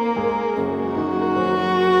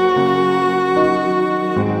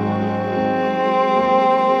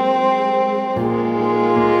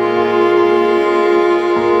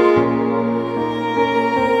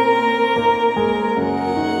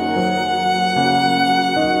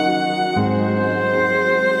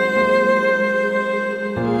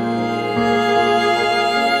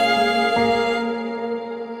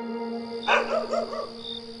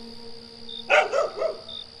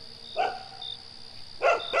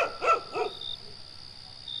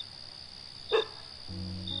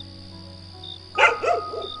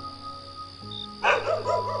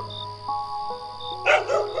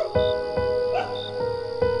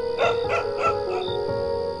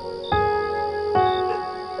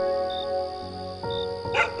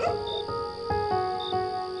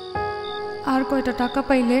 আর কয়টা টাকা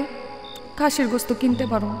পাইলে খাসির গোস্ত কিনতে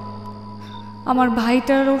পারো, আমার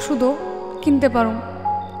ভাইটার ওষুধও কিনতে পারো।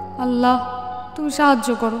 আল্লাহ তুমি সাহায্য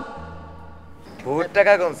করো। বহুত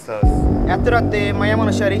টাকা গুনছস, এত রাতে মায়া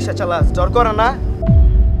মানুষের রিক্সা চালাস, ডর করে না?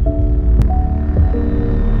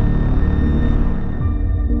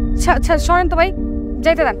 সরেন তো ভাই,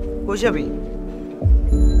 যাইতে দেন। কই যাবি?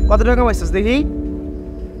 কত টাকা পাইছস দেখি?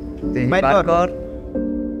 বার কর,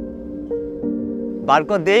 বার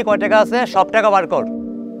কর, দেই কয় টাকা আছে, সব টাকা বার কর।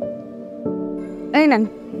 এই নেন।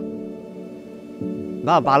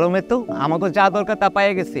 না ভালো মেয়ে তো, আমাকে যা দরকার তা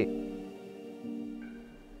পাইয়ে গেছি।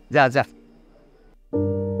 যা যা।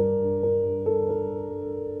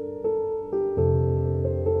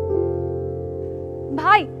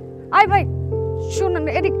 ভাই আই ভাই শুনেন,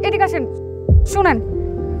 এদিকে আসেন, শুনেন।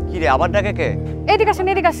 কি রে, আবার ডাকে কে? এদিকে আসেন,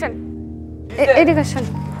 এদিকে আসেন, এদিকে আসেন।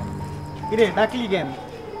 কি রে ডাকলি কেন?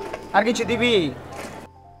 আর কিছু দিবি?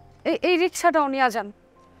 এই রিক্সাটাও নিয়ে যান,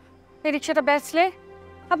 এই রিক্সাটা বেচলে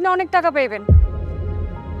আপনি অনেক টাকা পাইবেন।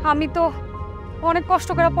 আমি তো অনেক কষ্ট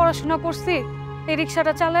করে পড়াশোনা করছি, এই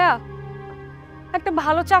রিক্সাটা চালায়া একটা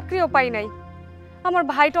ভালো চাকরিও পাই নাই। আমার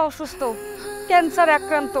ভাইটা অসুস্থ, ক্যান্সার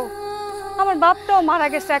আক্রান্ত, আমার বাপটাও মারা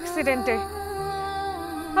গেছে অ্যাক্সিডেন্টে।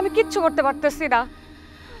 আমি কিচ্ছু করতে পারতেছি না,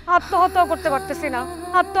 আত্মহত্যাও করতে পারতেছি না।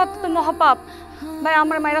 আত্মহত্যা তো মহাপাপ। ভাই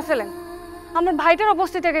আমার মায়েরা ফেলেন, আমার ভাইটার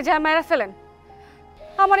অবস্থা থেকে যায় মায়েরা ফেলেন।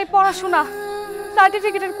 আমার এই পড়াশোনা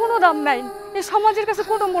সার্টিফিকেটের কোনো দাম নাই, এই সমাজের কাছে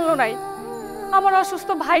কোনো মূল্য নাই। আমার অসুস্থ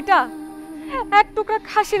ভাইটা এক টুকরা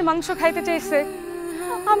খাসির মাংস খাইতে চাইছে,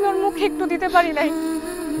 আমি ওর মুখে একটু দিতে পারি নাই।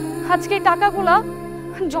 আজকে এই টাকাগুলা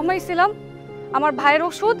জমাইছিলাম আমার ভাইয়ের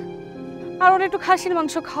ওষুধ আর ওর একটু খাসির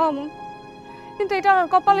মাংস খাওয়ামো, কিন্তু এটা আমার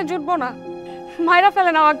কপালে জুটবো না। মায়েরা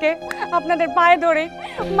ফেলেন আমাকে, আপনাদের পায়ে ধরে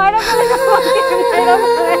মায়েরা ফেলেন আমাকে, মায়েরা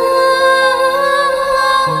ফেলেন।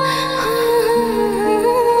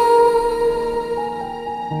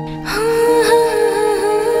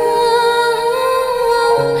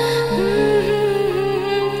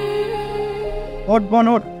 ওট বোন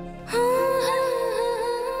ওট,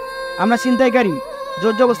 আমরা ছিনতাইকারী,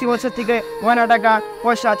 জোর জবস্তি বছর থেকে ময়না টাকা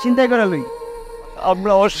পয়সা ছিনতাই করে লই।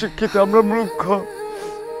 আমরা অশিক্ষিত, আমরা মূর্খ,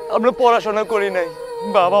 আমরা পড়াশোনা করি নাই,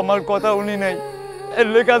 বাবা মার কথা উনি নাই, এর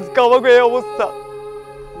লেগে আজকে আমাকে এই অবস্থা।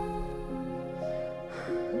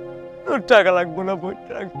 তোর টাকা লাগবো না বই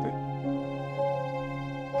রাখতে।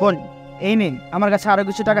 ফোন এই নিন, আমার কাছে আরো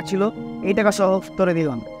কিছু টাকা ছিল, এই টাকা সহ তোরে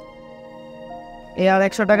দিলাম। এই আর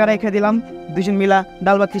 100 টাকা রেখে দিলাম, দুজন মিলা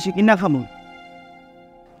ডাল ভাত কিছু কিনা খামু।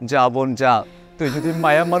 যা বোন যা, তুই যদি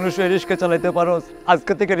মায়া মানুষ রিস্কা চালাইতে পারোস,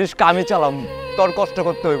 আজকে থেকে রিস্কা আমি চালাম, তোর কষ্ট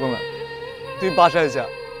করতে হইব না। তুই বাসায় যা,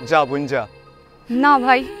 যা বোন যা। না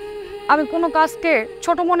ভাই, আমি কোনো কাজকে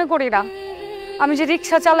ছোট মনে করি না। আমি যে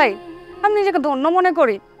রিক্সা চালাই আমি নিজেকে ধন্য মনে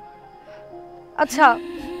করি। আচ্ছা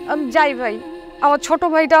আমি যাই ভাই, আমার ছোট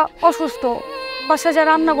ভাইটা অসুস্থ, বাসায় যা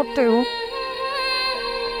রান্না করতে হইব।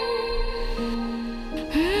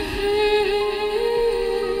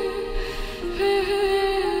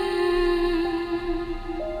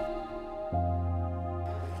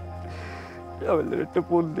 একটা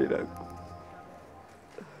ফোন দিয়ে রাখবো।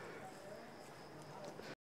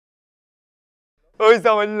 ওই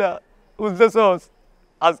জামাইল্লা বুঝতেছস,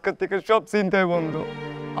 আজকের থেকে সব চিন্তায় বন্ধ,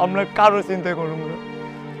 আমরা কারো চিন্তা করবো না,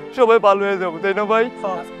 সবাই ভালো হয়ে যাবো, তাই না ভাই?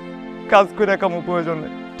 কাজ করে কামো প্রয়োজনে,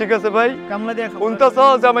 ঠিক আছে ভাই? কামলা দিয়ে শুনতেছ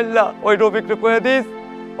জামাইল্লা, ওই রবিকরে কয়ে দিস,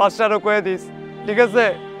 5টারও কয়ে দিস, ঠিক আছে?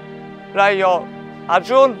 রাই আর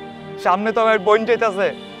শোন, সামনে তো আমার বোন যেতেছে,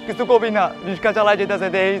 কিছু কবি না, রিক্সা চালাই যেতেছে,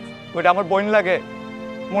 দেখিস ওইটা আমার বোন লাগে,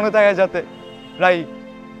 মনে থাকে যাতে। রাই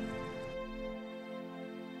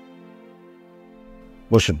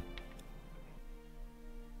বসুন।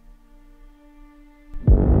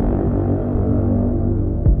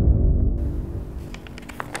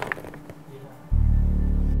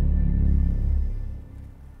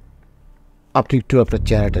 আপনি একটু আপনার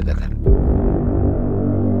চেহারাটা দেখান।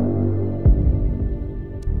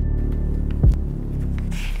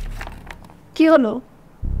 কি হলো,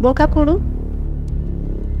 বোকা করুন?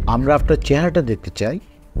 আমরা আপনার চেহারাটা দেখতে চাই।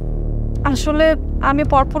 আসলে আমি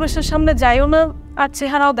পরপুরুষের সামনে যাইও না আর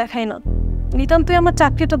চেহারাও দেখাই না, নিতান্তই আমার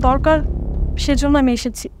চাকরিটা দরকার, সেজন্য আমি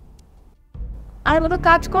এসেছি। আর মতো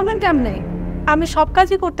কাজ করবেন কেমনে? আমি সব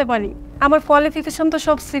কাজই করতে পারি, আমার কোয়ালিফিকেশন তো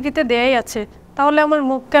সব সিভিতে দেয়াই আছে, তাহলে আমার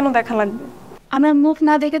মুখ কেন দেখা লাগবে? আমার মুখ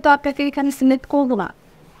না দেখে তো আপনাকে এখানে সিলেক্ট করবো না।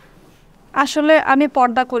 আসলে আমি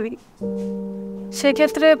পর্দা করি,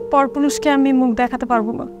 সেক্ষেত্রে পরপুরুষকে আমি মুখ দেখাতে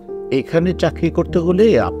পারবো না। এখানে চাকরি করতে হলে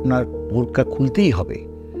আপনার বোরকা খুলতেই হবে।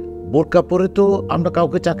 বোরকা পরে তো আমরা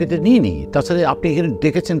কাউকে চাকরিতে নিয়ে নিই। তাছাড়া আপনি এখানে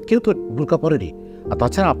দেখেছেন কেউ তো বোরকা পরেনি। আর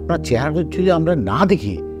তাছাড়া আপনার চেহারা যদি আমরা না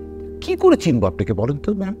দেখি কি করে চিনবো আপনাকে, বলেন তো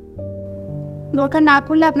ম্যাম? বোরকা না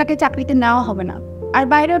করলে আপনাকে চাকরিতে নেওয়া হবে না। আর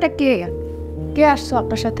বাইরে ওটা কে কে আসছো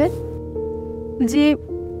আপনার সাথে? জি,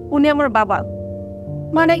 উনি আমার বাবা।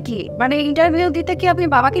 মানে কি, মানে ইন্টারভিউ দিতে কি আপনি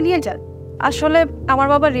বাবাকে নিয়ে যান? আসলে আমার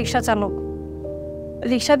বাবা রিক্সা চালক,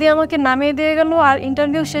 রিক্সা দিয়ে আমাকে নামিয়ে দিয়ে গেল, আর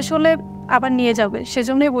ইন্টারভিউ শেষ হলে আবার নিয়ে যাবে,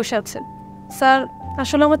 সেজন্যই বসে আছেন। স্যার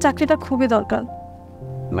আসলে আমার চাকরিটা খুবই দরকার।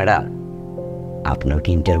 ম্যাডাম, আপনার কি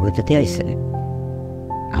ইন্টারভিউ দিতে আইসে?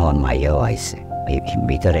 আমার মাইয়াও আইসে,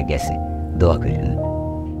 ভিতরে গেছে, দোয়া করেন।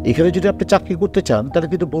 এখানে যদি আপনি চাকরি করতে চান তাহলে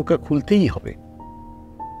কিন্তু বোরকা খুলতেই হবে।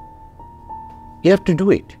 You have to do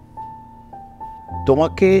it.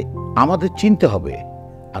 তোমাকে আমাদের চিনতে হবে,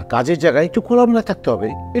 আর কাজের জায়গায় একটু খোলামেলা থাকতে হবে,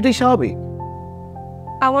 এটাই স্বাভাবিক।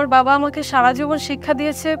 আমার বাবা আমাকে সারা জীবন শিক্ষা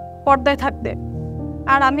দিয়েছে পর্দায় থাকতে,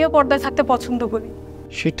 আর আমিও পর্দায় থাকতে পছন্দ করি।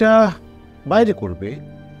 সেটা বাইরে করবে,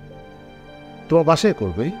 তোমার বাসায়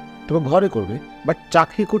করবে, তোমার ঘরে করবে, বাট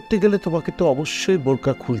চাকরি করতে গেলে তোমাকে তো অবশ্যই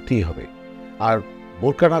বোরকা খুলতেই হবে। আর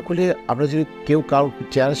বোরকা না খুলে আমরা যদি কেউ কারোর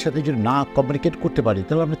চেয়ারের সাথে যদি না কমিউনিকেট করতে পারি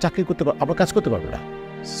তাহলে আমরা চাকরি করতে পারবো, আমরা কাজ করতে পারবো না।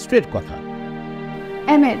 স্ট্রেট কথা।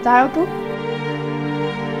 দাঁড়াও তো,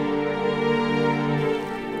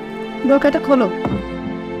 বোরকাটা খোলো।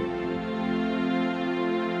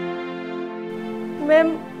 ম্যাম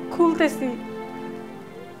খুলতেছি।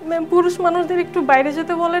 ম্যাম পুরুষ মানুষদের একটু বাইরে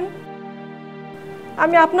যেতে বলেন।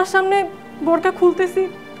 আমি আপনার সামনে বোরকা খুলতেছি,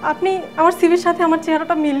 আপনি আমার সিভির সাথে আমার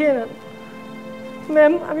চেহারাটা মিলিয়ে নেন।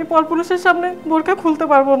 ম্যাম আমি পরপুরুষের সামনে বোরকা খুলতে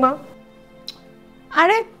পারবো না।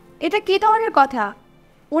 আরে এটা কি ধরনের কথা?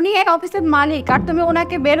 উনি এই অফিসের মালিক আর তুমি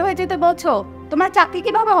ওনাকে বের হয়ে যেতে বলছো? তোমার চাকরি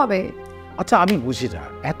কিভাবে হবে? আচ্ছা আমি বুঝি না,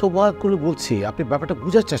 এতবার করে বলছি, আপনি ব্যাপারটা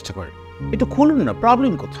বোঝার চেষ্টা করেন, একটু খুলুন না,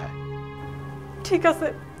 প্রবলেম কোথায়? ঠিক আছে,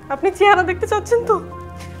 আপনি চেহারা দেখতে চাচ্ছেন তো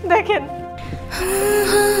দেখেন।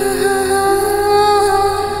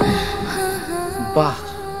 বাহ,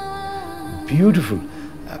 বিউটিফুল।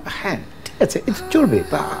 হ্যাঁ ঠিক আছে, এটা চলবে।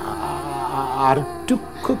 আর একটু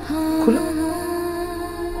খুলে।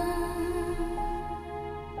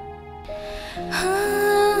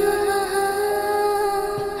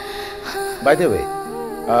 বাই দ্য ওয়ে,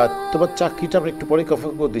 তোমার চাকরিটা আমরা একটু পরে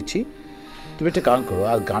কনফার্ম করে দিচ্ছি। তুমি একটা গান করো,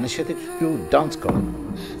 আর গানের সাথে একটু ডান্স করো।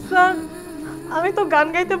 স্যার আমি তো গান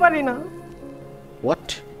গাইতে পারি না। হোয়াট?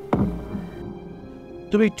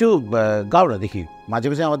 তুমি একটু গাও না দেখি। মাঝে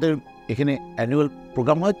মাঝে আমাদের এখানে অ্যানুয়াল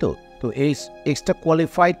প্রোগ্রাম হয়, তো এই এক্সট্রা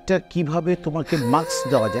কোয়ালিফাইডটা কীভাবে তোমাকে মার্কস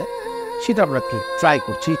দেওয়া যায় সেটা আমরা একটু ট্রাই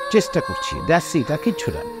করছি, চেষ্টা করছি। দ্যাটস ইট, আর কিচ্ছু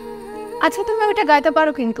না। আচ্ছা তুমি ওটা গাইতে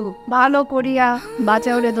পারো কিন্তু ভালো করিয়া,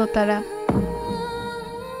 বাজাও রে দোতারা।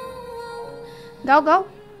 গাও গাও।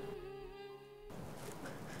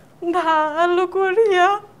 ভালো করিয়া,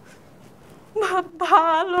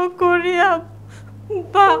 ভালো করিয়া,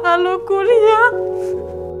 ভালো করিয়া।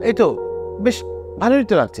 এই তো বেশ ভালোই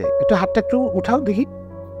তো লাগছে। একটু হাতটা একটু উঠাও দেখি।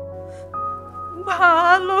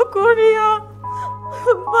 ভালো করিয়া,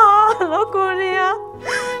 ভালো করিয়া।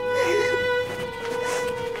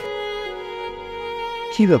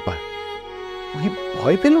 কি ব্যাপার,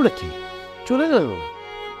 ভয় পেল নাকি? চলে গেল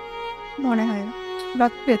মনে হয়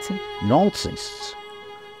রাত পেয়েছে। ননসেন্স।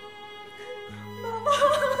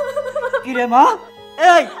 কি রে মা?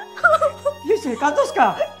 এই কিসে কাঁদছ কা?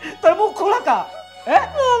 তোর মুখ খোলা কা?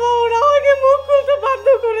 বাবা ওরা আমাকে মুখ খুলতে বাধ্য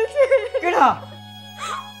করেছে। কেডা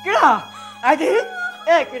কেডা? I they.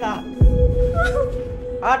 এ কেডা?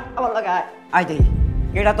 আর আমার লাগা আই দে।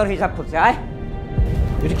 কেডা তোর হিসাব করছে? আয়।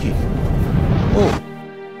 এটা কি? ও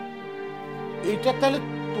এটা তাহলে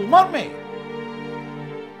তোমার মেয়ে?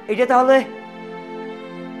 এটা তাহলে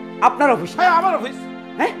আপনার অফিস? হ্যাঁ আমার অফিস।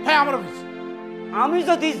 হ্যাঁ আমার অফিস। আমি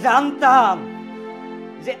যদি জানতাম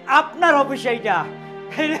যে আপনার অফিস এইটা,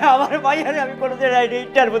 তাহলে আমার ভাইয়ারে আমি কোনোদিন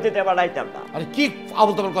ইন্টারভিউ দিতে পাঠাইতাম না। আরে কি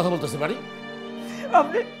আবল তাবল কথা বলতেছে বাড়ি?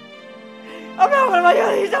 আপনি আপনি আমার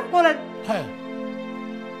ভাইয়ার হিসাব করেন। হ্যাঁ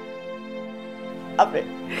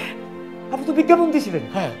আপনি তো বিজ্ঞাপন দিয়েছিলেন।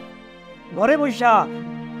 হ্যাঁ ঘরে বৈশা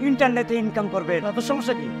ইন্টারনেটে ইনকাম করবেন। তোর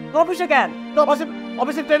সমস্যা কি? অফিসে কেন?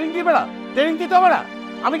 অফিসে ট্রেনিং দিবে না? ট্রেনিং দিতে হবে না?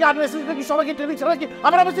 আমি কি আননেসেসারি কি সবাইকে ট্রেনিং ছাড়া কি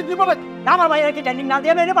আমার অফিসে দিব নাকি? আমার ভাইয়ার কি ট্রেনিং না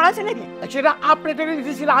দিয়ে মেরে বাড়াচ্ছে নাকি? সেটা আপনি ট্রেনিং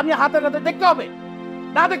দিয়েছিলেন, আমি হাতে হাতে দেখতে হবে।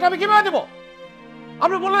 না দেখলে আমি কিভাবে দেবো?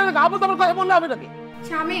 আপনি বললেন আবল তাবল কথা বললে আমি নাকি?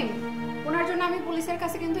 শামিম, ওনার জন্য আমি পুলিশের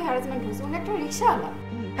কাছে কিন্তু হ্যারাসমেন্ট হয়েছে। উনি একটা রিকশাওয়ালা।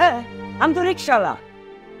 হ্যাঁ আমি তো রিকশাওয়ালা।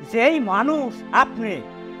 যেই মানুষ আপনি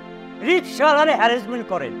রিকশাওয়ালারে হ্যারাসমেন্ট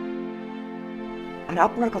করেন, আর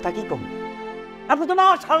আপনার কথা কি কম? আপনি তো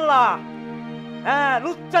মাশাআল্লাহ হ্যাঁ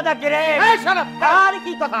লুচ্চা দেখে রে। এই শালা আর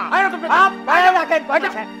কি কথা? বাইরে রাখেন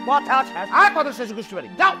কথা শেষ। আর কথা শেষ করতে পারি?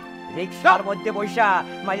 যাও। রিকশার মধ্যে বৈশা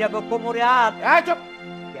মাইয়া গো কোমরে হাত। এই চুপ।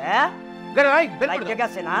 হ্যাঁ বেরো ভাই, বেরো। লাইটে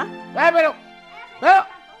গেছে না? এই বেরো বেরো।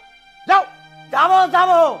 যাও। যাবো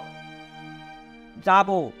যাবো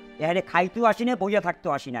যাবো। এখানে খাইতেও আসি নাই, বইয়া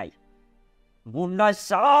থাকতেও আসি নাই। মুন্ডা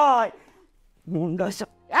সাই মুন্ডা সাই।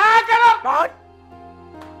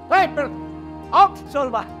 এই বেরো। আউট।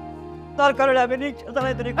 চলবা দরকার হলে আমি রিক্সা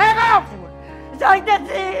চালাইতে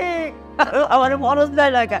যাইতেছি। আমার মরজ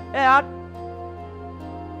নাই লাগা। এ আর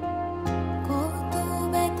কত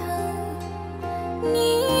ব্যথা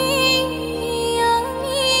নিয়ে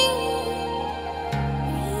আমি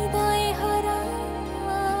হৃদয় হারা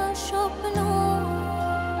স্বপ্ন,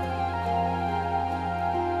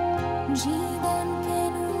 জীবন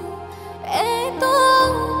কেন এত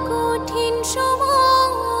কঠিন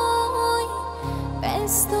সময়,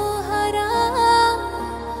 ব্যস্ত হারা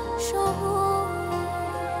শহর,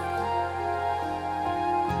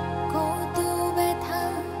 কত ব্যথা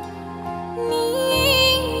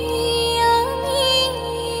নিয়ে আমি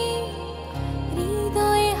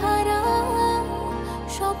হৃদয় হারা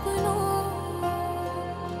স্বপ্ন,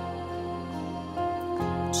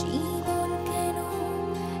 জীবন কেন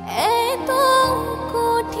এত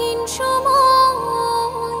কঠিন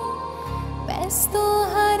সময়, ব্যস্ত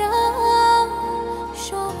হারা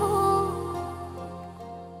শহর।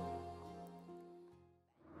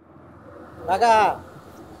 কাকা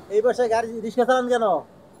এই বয়সে গাড়ি রিক্সা চালান কেন?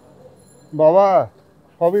 বাবা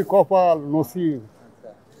সবই কপাল নসিব।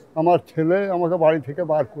 আমার ছেলে আমাকে বাড়ি থেকে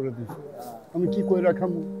বার করে দিছে, আমি কি করে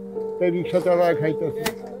রাখাম, তাই রিক্সা চালায় খাইতেছি।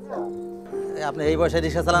 আপনি এই বয়সে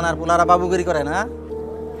রিক্সা চালান আর পোলারা বাবুগিরি করে না?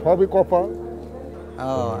 সবই কপাল। ও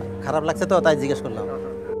খারাপ লাগছে তো তাই জিজ্ঞেস করলাম।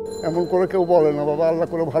 এমন করে কেউ বলে না বাবা, আল্লাহ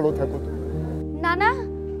করে ভালো থাকো। না না,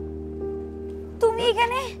 তুমি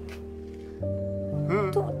এখানে?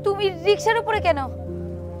 তুমি রিক্সার উপরে কেন?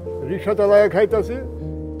 রিক্সা চালায় খাইতেছি।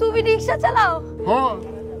 তুমি রিক্সা চালাও? হ্যাঁ।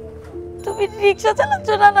 তুমি রিক্সা চালাচ্ছ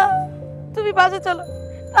না? না তুমি বাসে চলো।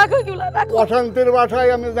 রাখো এগুলা, রাখো। অশান্তির বাসায়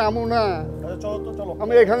আমি যাবো না। চলো তো চলো,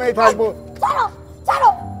 আমি এখানেই থাকবো। চলো চলো,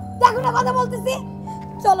 দেখো না কথা বলতেছি।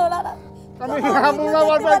 চলো না না, আমি যাবো না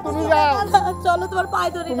বাসায়, তুমি যাও। চলো তোমার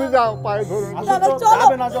পায়ে ধরে। তুমি যাও, পায়ে ধরে। চলো,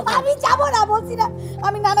 আমি যাবো না বলছি না,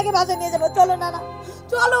 আমি নানাকে বাসায় নিয়ে যাবো। চলো নানা,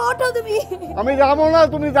 চলো ওঠো তুমি। আমি যাবো না,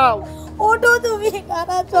 তুমি যাও। ওঠো তুমি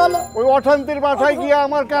নানা, চলো। ওই অশান্তির বাসায় গিয়ে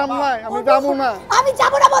আমার কাম নাই, আমি যাবো না। আমি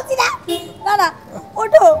যাবো না বলছি না, নানা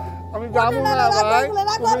ওঠো। আমি যাবো না ভাই,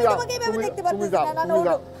 তুমি যাও। তুমি যাও, তুমি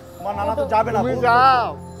যাও। মা নানা তো যাবে না, তুমি যাও।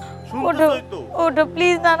 ওঠো ওঠো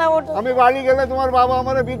প্লিজ নানা, ওঠো। আমি বাড়ি গেলে তোমার বাবা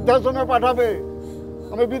আমার বৃদ্ধাশ্রমে পাঠাবে,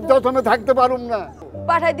 আমি বৃদ্ধাশ্রমে থাকতে পারুম না।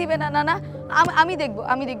 পাঠাই দিবে না নানা, আমি দেখবো,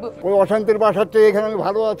 আমি দেখবো। ওই অশান্তির বাসার চেয়ে এখানে আমি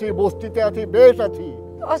ভালো আছি, বস্তিতে আছি, বেশ আছি।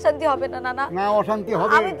 অশান্তি হবে না নানা। না অশান্তি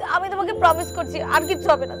হবে। আমি তোমাকে প্রমিস করছি আর কিছু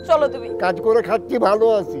হবে না। চলো তুমি। কাজ করে খাচ্ছি, ভালো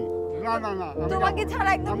আছি। না না না, তোমাকে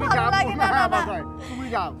ছাড়া একদম ভালো লাগে না নানা। তুমি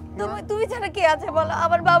যাও। তুমি ছাড়া কে আছে বলো?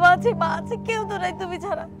 আমার বাবা আছে, মা আছে, কেউ তো নাই তুমি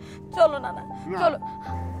ছাড়া। চলো নানা, চলো।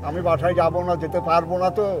 আমি বাসায় যাবো না, যেতে পারবো না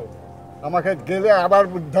তো। আমাকে গেলে আবার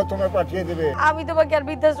বৃদ্ধাশ্রমে পাঠিয়ে দেবে। আমি তোমাকে আর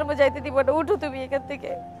বৃদ্ধাশ্রমে যাইতে দিব না। উঠো তুমি এখান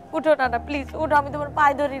থেকে, উঠো নানা প্লিজ, উঠো। আমি তোমার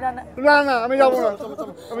পায়ে ধরি নানা। না না, আমি যাবো না,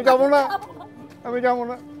 আমি যাবো না, আমি যাবো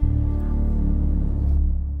না।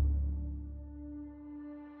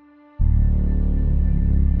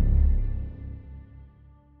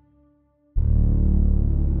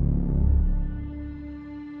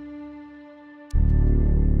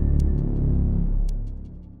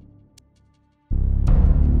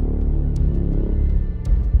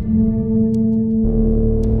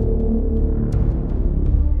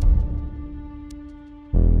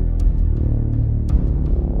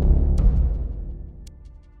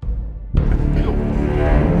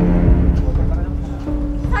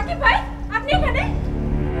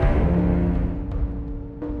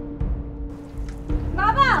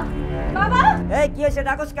 কি হয়েছে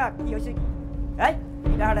ডাকস কা? কি হয়েছে? কি এই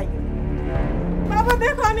এটা হাড়াই বাবা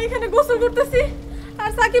দেখো, আমি এখানে গোসল করতেছি আর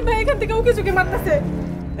সাকিব ভাই এখান থেকে উকি ঝুঁকি মারতেছে।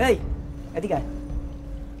 এই এদিকে আয়।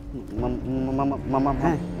 মামা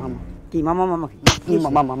হ্যাঁ মামা কি? মামা মামা কি?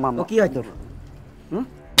 মামা মামা ও কি হয় তোর?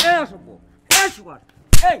 এই আসব, এই সুগার,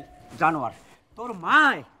 এই জানোয়ার,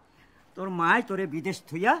 তোর মায় তোরে বিদেশ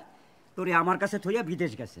থইয়া, তোরে আমার কাছে থইয়া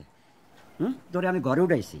বিদেশ গেছে। তোরে আমি ঘরে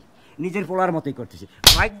উঠাইছি, নিজের পোলার মতোই করতেছি।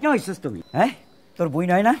 ভাগ্য হইছিস তুমি। হ্যাঁ তোর বই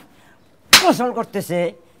নয় না, গোসল করতেছে।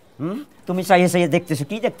 তুমি চাইয়ে চাইয়ে দেখতেছো।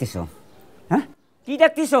 কি দেখতেছো? হ্যাঁ কি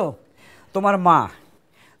দেখতেছো?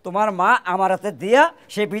 তোমার মা আমার হাতে দিয়া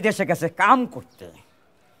সে বিদেশে গেছে কাম করতে।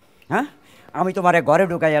 হ্যাঁ আমি তোমারে ঘরে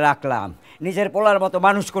ঢুকাইয়া রাখলাম, নিজের পোলার মতো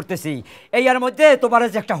মানুষ করতেছি। এই আর মধ্যে তোমার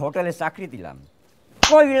যে একটা হোটেলে চাকরি দিলাম,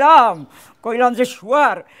 কইলাম যে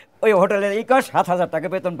শুয়ার ওই হোটেলের এই 7,000 টাকা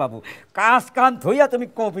বেতন পাবো। কাজ কাম ধইয়া তুমি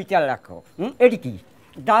কবিতা রাখো। এটি কি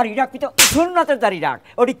দাড়ি রাখবি তো সুন্নতের দাড়ি রাখ।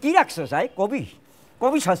 ওটি কি রাখছো সাই?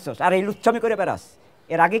 কবি সাজছস আর এই লুচ্ছামি করে বেড়াস।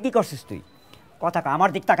 এর আগে কি করছিস তুই? কথা কা, আমার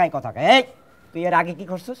দিক তাকাই কথা কা। এই তুই এর আগে কি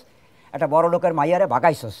করছিস? একটা বড় লোকের মাইয়ারে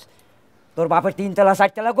ভাগাইছস। তোর বাপের 3 তলা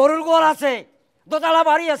 4 তলা গরুর গোয়াল আছে, 2 তলা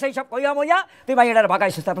বাড়ি আছে, এইসব কইয়া মইয়া তুই মাইয়াটার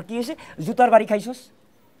ভাগাইছস। তারপর কি হয়েছে? জুতার বাড়ি খাইছস।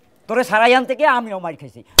 তোরে সারাই আন থেকে আমিও মার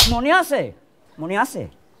খাইছি। মনে আছে?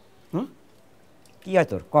 কি হয়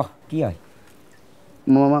তোর? কি হয়?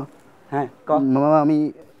 মামা হ্যাঁ মামা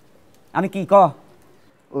আমি কি ক?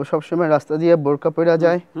 ও সবসময় রাস্তা দিয়ে বোরকা পরে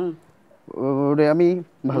যায়, ওরে আমি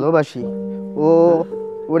ভালোবাসি।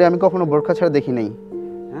 ওরে আমি কখনো বোরকা ছাড়া দেখি নাই।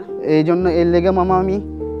 এই জন্য এর লেগে মামা আমি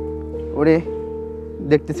ওরে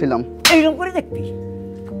দেখতেছিলাম। এইরকম করে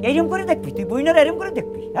দেখবি? তুই বইনার এরকম করে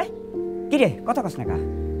দেখবি? হ্যাঁ কি রে, কথা কস না কা?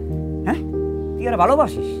 হ্যাঁ তুই ওরা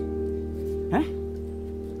ভালোবাসিস? হ্যাঁ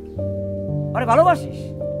আরে ভালোবাসিস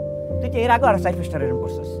তুই? তো এর আগে আর সাইফ স্টার এরকম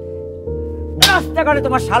করছিস। রাস্তাঘাটে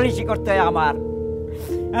তোমার সালিশি করতে হয় আমার।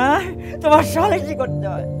 হ্যাঁ তোমার সালিশি করতে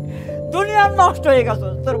হয়। দুনিয়া নষ্ট হয়ে গেছে।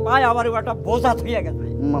 তোর মায় আমার একটা বোঝা হয়ে গেছে।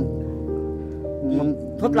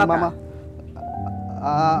 মামা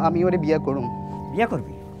আমি ওরে বিয়ে করুম। বিয়ে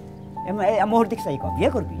করবি? মোহর দিক চাই বিয়ে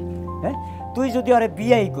করবি? হ্যাঁ তুই যদি ওরে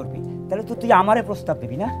বিয়েই করবি তাহলে তো তুই আমারে প্রস্তাব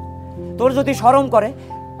দিবি না? তোর যদি শরম করে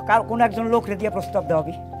কার কোনো একজন লোকরে দিয়ে প্রস্তাব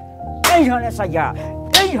দেওয়াবি। এইখানে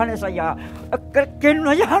চাইয়া কেন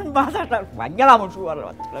জান মাথাটা ভাঙলাম শুয়ার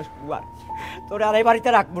শুয়ার তোর আর এই বাড়িতে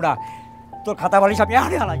রাখবো না তোর খাতা বালিশ আমি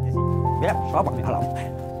আরে হালাইতেছি সব আমি হালাম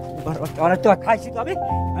তো খাইছি তো আমি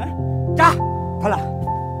হ্যাঁ যা ফালা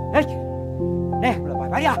নে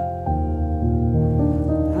ভাইয়া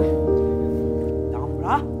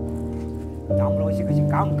দামরা হয়েছে কিছু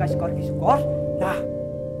কাম কাজ কর কিছু কর না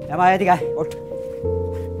এবার এদিকে ওঠ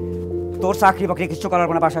তোর চাকরি বাকরি কিছু করার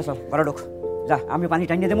কোনো বাসা সব ঘরে ঢোক যা আমি পানি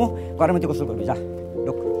টানিয়ে দেবো ঘরের মধ্যে গোসল করবি যা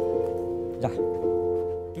ঢোক যা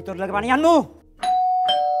কি তোর লাগে পানি আনবো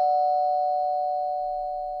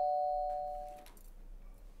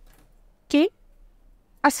কি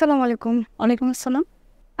আসসালামু আলাইকুম। ওয়ালাইকুম আসসালাম।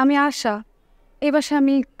 আমি আশা, এই বাসায়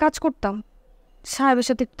আমি কাজ করতাম, সাহেবের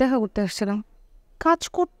সাথে দেখা করতে আসছিলাম। কাজ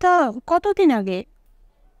করতাম কতদিন আগে?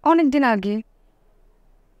 অনেক দিন আগে।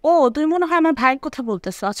 ও তুই মনে হয় আমার ভাইয়ের কথা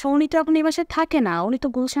বলতেছো। আচ্ছা উনি তো এখন এই বাসায় থাকে না, উনি তো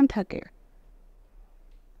গুলশান থাকে।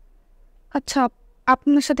 আচ্ছা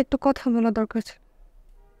আপনার সাথে একটু কথা বলা দরকার ছিল।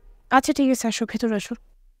 আচ্ছা ঠিক আছে, আসো ভেতরে আসো।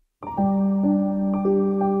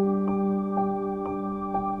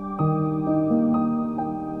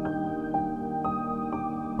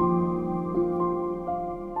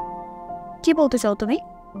 কি বলতে চাও তুমি?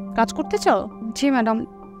 কাজ করতে চাও? জি ম্যাডাম,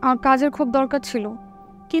 আমার কাজের খুব দরকার ছিল।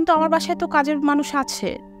 কিন্তু আমার বাসায় তো কাজের মানুষ আছে।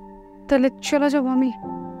 তাহলে চলে যাবো আমি?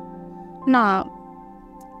 না,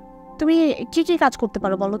 তুমি কি কি কাজ করতে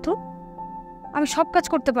পারো বলো তো? আমি সব কাজ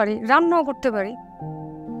করতে পারি, রান্নাও করতে পারি।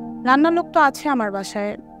 রান্নার লোক তো আছে আমার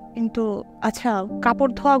বাসায়, কিন্তু আচ্ছা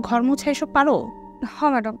কাপড় ধোয়া, ঘর মোছা এসব পারো?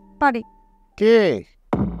 হ্যাঁ ম্যাডাম পারি। কে?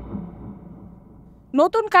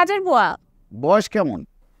 নতুন কাজের বুয়া। বয়স কেমন?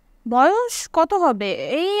 বয়স কত হবে,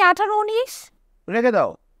 এই 18-19। রেখে দাও।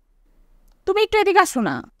 তুমি একটু এদিকে আসো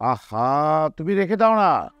না। আহা তুমি রেখে দাও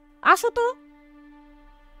না। আসো তো।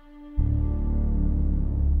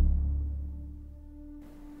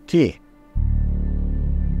 কি?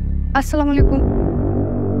 আসসালামু আলাইকুম।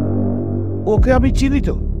 ওকে আমি চিনি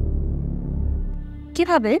তো।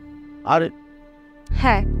 কিভাবে? আরে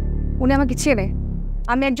হ্যাঁ, উনি আমাকে চেনে।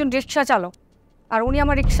 আমি একজন রিক্সা চালক, আর উনি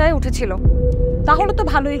আমার রিক্সায় উঠেছিল। তাহলে তো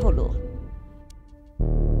ভালোই হলো।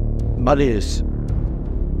 বালিশ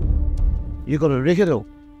ইয়ে করো, রেখে দাও।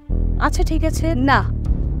 আচ্ছা ঠিক আছে। না,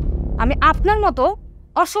 আমি আপনার মতো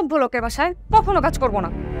অসভ্য লোকের বাসায় কখনো কাজ করব না।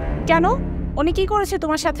 কেন? উনি কি করেছে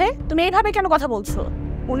তোমার সাথে? তুমি এইভাবে কেন কথা বলছো?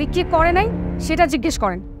 উনি কি করে নাই সেটা জিজ্ঞেস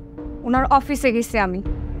করেন। ওনার অফিসে গেছি আমি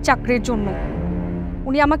চাকরির জন্য,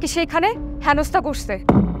 উনি আমাকে সেইখানে হেনস্থা করছে।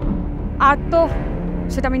 আর তো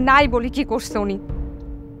সেটা আমি নাই বলি কি করছে উনি।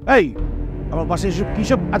 এই আমার পাশে এসব কি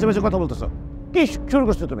সব আজেবাজে কথা বলতেছ? কি শুরু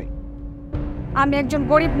করছো তুমি? আমি একজন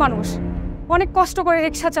গরিব মানুষ, অনেক কষ্ট করে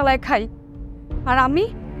রিক্সা চালায় খাই, আর আমি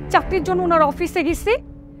চাকরির জন্য ওনার অফিসে গেছি।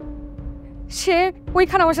 সে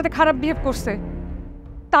ওইখানে আমার সাথে খারাপ বিহেভ করছে।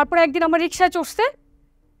 তারপরে একদিন আমার রিক্সায় চড়ছে,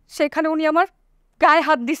 সেখানে উনি আমার গায়ে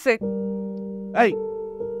হাত দিছে। এই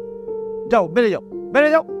যাও, বেড়ে যাও, বেড়ে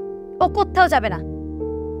যাও। ও কোথাও যাবে না,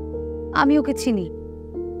 আমি ওকে চিনি।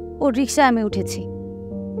 ওর রিক্সায় আমি উঠেছি।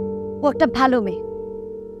 ও একটা ভালো মেয়ে।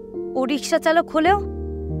 ও রিক্সা চালক হলেও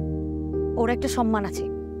ওর একটা সম্মান আছে,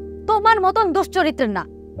 তোমার মতন দুশ্চরিত্রের না।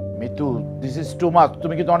 Mitu, this is too much.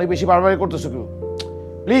 তুমি কিন্তু অনেক বেশি বাড়াবাড়ি করতেছো।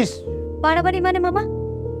 প্লিজ। বাড়াবাড়ি মানে মামা?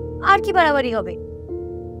 আর কি বাড়াবাড়ি হবে?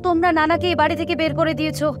 তোমরা নানাকে এই বাড়ি থেকে বের করে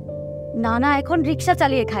দিয়েছো। নানা এখন রিক্সা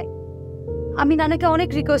চালিয়ে খায়। আমি নানাকে অনেক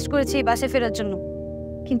রিকোয়েস্ট করেছি এই বাসায় ফেরার জন্য,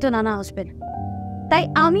 কিন্তু নানা আসবে না। তাই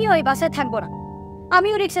আমিও এই বাসায় থাকবো না,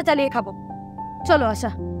 আমিও রিক্সা চালিয়ে খাবো। চলো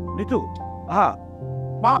আশা। নিতু, হ্যাঁ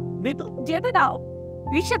মা, নিতু যেতে দাও।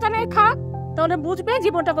 রিক্সা চালিয়ে খা, তাহলে বুঝবে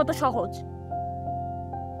জীবনটা কত সহজ।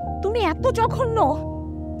 তুমি এত জঘন্য।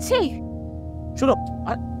 সেই শুনো,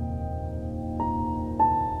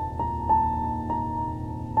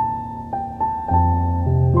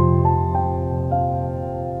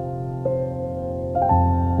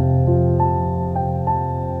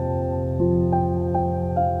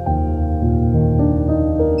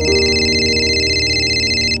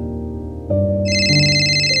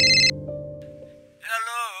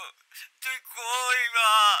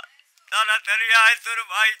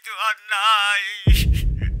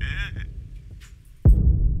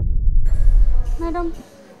 ম্যাডাম,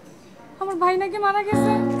 আমার ভাই নাকি মারা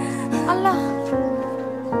গেছে। আল্লাহ,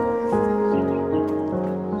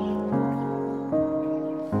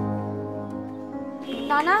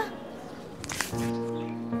 নানা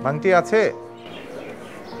ভাঙতি আছে?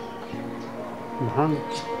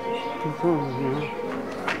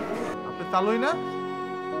 আপনি চালুই না?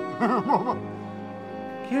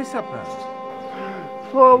 কি হয়েছে আপনার?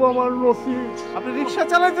 সব আমার নসিব। আপনি রিক্সা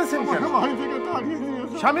চালাইতেছেন কেন? ভাই থেকে তাড়িয়ে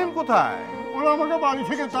দিয়েছে। শামীম কোথায়? ওরা আমাকে বাড়ি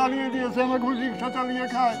থেকে তাড়িয়ে দিয়েছে, আমাকে রিক্সা চালিয়ে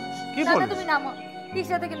খায়। কি বল? তুমি নামো,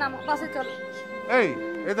 রিক্সা থেকে নামো, বাসে চলো। এই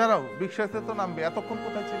দাঁড়াও, রিক্সাতে তো নামবে। এতক্ষণ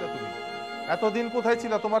কোথায় ছিল তুমি? এতদিন কোথায়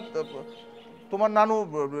ছিল? তোমার নানু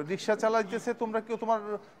রিক্সা চালাইতেছে, তোমরা কেউ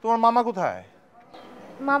তোমার মামা কোথায়?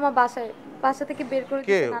 মামা বাসায়, বাসা থেকে বের করে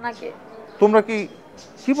দিয়েছে নানাকে। তোমরা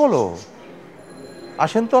কি বলো?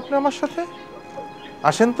 আসেন তো আপনি আমার সাথে,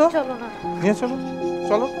 আসেন তো, চলো না, নিয়ে চলো,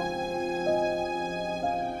 চলো।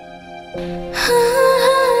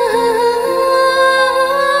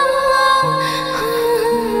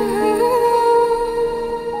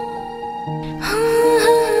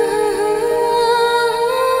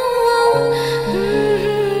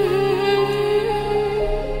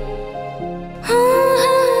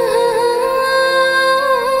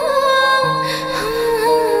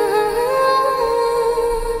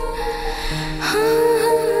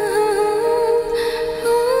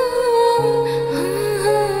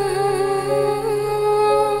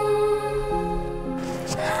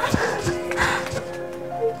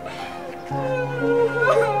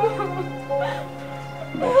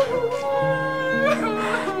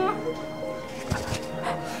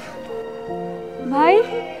 ভাই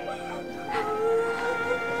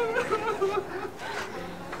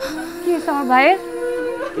কি আমার ভাইয়ের?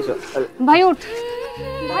 ভাই উঠ,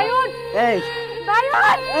 ভাই উঠ, এই ভাই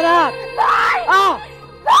উঠ, এরা ভাই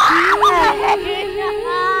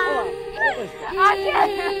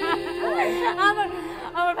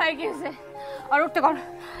আমার ভাই কি হয়েছে? আর উঠতে কর,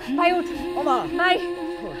 ভাই উঠ, ভাই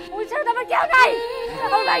ওই ছাড়া তো আমার কেউ নাই।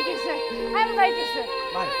 আমার ভাই কি হয়েছে? আমার ভাই কি হয়েছে?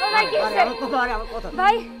 আমার ভাই কি হয়েছে?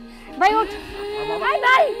 ভাই ভাই উঠ, ভাই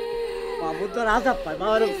ভাই বাবু তো রাজা পায়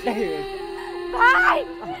বাবার ভাই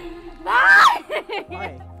ভাই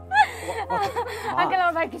আঙ্কেল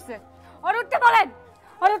আমার ভাই কিসে? আর উঠতে বলেন,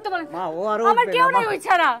 আর উঠতে বলেন। মা ও আর আমার কেউ নাই ওই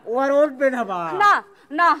ছাড়া। ও আর উঠবে না মা। না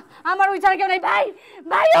না আমার ওই ছাড়া কেউ নাই। ভাই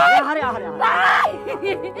ভাই আরে আরে ভাই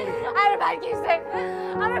আমার ভাই কিসে?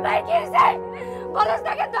 আমার ভাই কিসে? বলস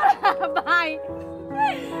তাকে ধর ভাই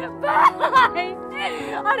ভাই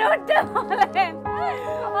আর উঠতে বলেন,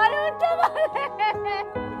 আর উঠতে বলেন।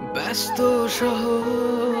 ব্যস্ত শহরে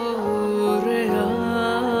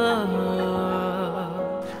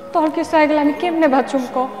তোর কিছু হয়ে গেলে আমি কেমনে বাঁচুম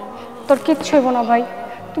ক? তোর কিচ্ছু হইব না ভাই,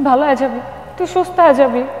 তুই ভালো হয়ে যাবি, তুই সুস্থ হয়ে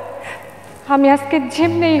যাবি। আমি আজকে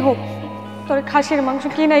যেমনেই হোক তোর খাসির মাংস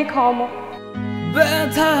কিনাই খাওয়াবো।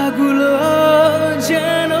 ব্যথাগুলো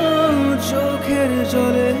যেন চোখের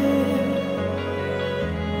জলে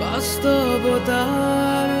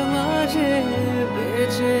বাস্তবতার মাঝে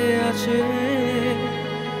বেঁচে আছে,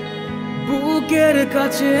 বুকের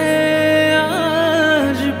কাছে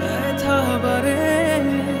আজ ব্যথা বাড়ে,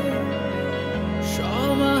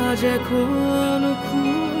 সমাজ এখন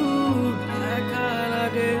খুব একা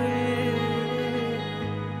লাগে।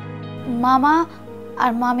 মামা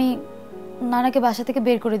আর মামি নানাকে বাসা থেকে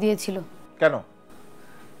বের করে দিয়েছিল। কেন?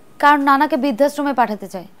 কারণ নানাকে বৃদ্ধাশ্রমে পাঠাতে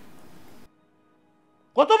চায়।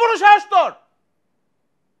 কত বড় সাহস তোর!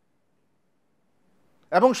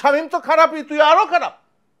 এবং শামীম তো খারাপই, তুই আরো খারাপ।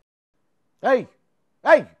 এই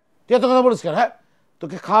তুই এত কথা বলিস কেন? হ্যাঁ,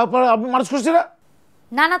 তোকে খাওয়ার পরে আমি মানুষ করছি না?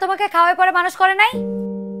 নানা তোমাকে খাওয়ার পরে মানুষ করে নাই?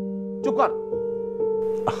 চুপ কর।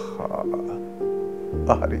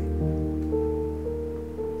 আরে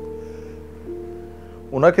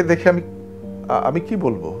ওনাকে দেখে আমি কি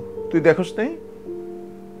বলবো? তুই দেখোস নাই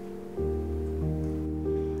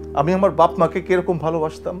আমি আমার বাপ মাকে কিরকম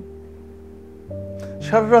ভালোবাসতাম?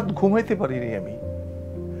 সারা রাত ঘুমাইতে পারিনি আমি।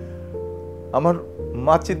 আমার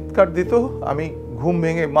মা চিৎকার দিত, আমি ঘুম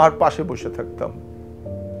ভেঙে মার পাশে বসে থাকতাম।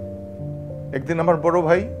 একদিন আমার বড়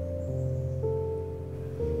ভাই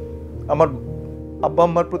আমার আব্বা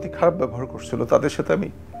আম্মার প্রতি খারাপ ব্যবহার করছিল, তাদের সাথে আমি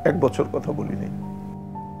 1 বছর কথা বলি নাই।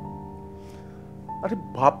 আরে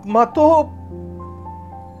বাপ মা তো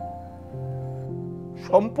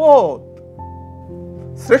সম্পদ,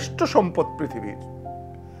 শ্রেষ্ঠ সম্পদ পৃথিবীর,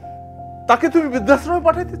 তাকে তুমি বৃদ্ধাশ্রমে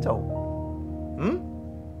পাঠাইতে চাও?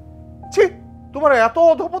 ছি, তোমার এত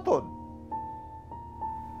অধপতন।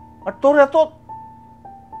 আর তোর এত,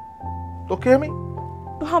 তোকে আমি,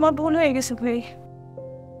 আমার ভুল হয়ে গেছে ভাই।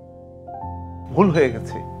 ভুল হয়ে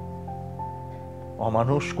গেছে?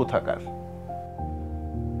 অমানুষ কোথাকার।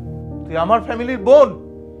 তুই আমার ফ্যামিলির বোন,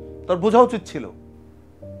 তোর বোঝা উচিত ছিল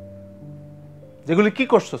যেগুলি কি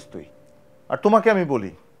করছস তুই। আর তোমাকে আমি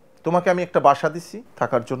বলি, তোমাকে আমি একটা বাসা দিছি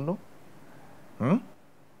থাকার জন্য,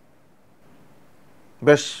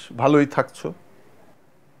 বেশ ভালোই থাকছো,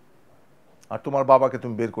 আর তোমার বাবাকে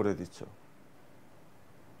তুমি বের করে দিচ্ছ।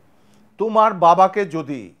 তোমার বাবাকে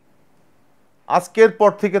যদি আজকের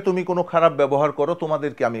পর থেকে তুমি কোনো খারাপ ব্যবহার করো,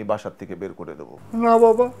 তোমাদেরকে আমি বাসার থেকে বের করে দেবো। না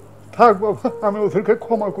বাবা, থাক বাবা, আমি ওদেরকে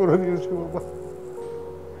ক্ষমা করে দিয়েছি বাবা।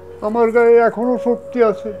 আমার গায়ে এখনো শক্তি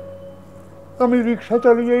আছে, আমি রিক্সা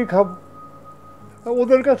চালিয়েই খাবো।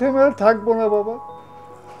 ওদের কাছে আমি আর থাকবো না বাবা।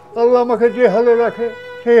 আল্লাহ আমাকে যে হালে রাখে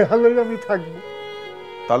সেই হালেই আমি থাকবো।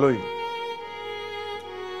 তালই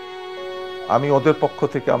আমি ওদের পক্ষ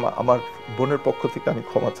থেকে আমার বোনের পক্ষ থেকে আমি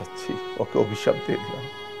ক্ষমা চাচ্ছি, ওকে অভিশাপ দিয়ে দিলাম।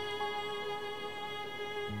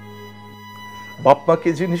 বাপ মা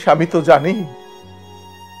কি জিনিস আমি তো জানি,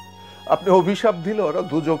 আপনি অভিশাপ দিলে ওরা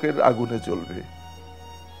দুজকের আগুনে জ্বলবে।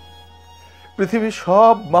 পৃথিবীর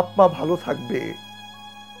সব বাপ মা ভালো থাকবে,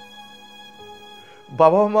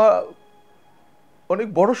 বাবা মা অনেক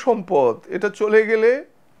বড় সম্পদ, এটা চলে গেলে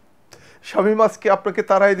স্বামী মাসকে আপনাকে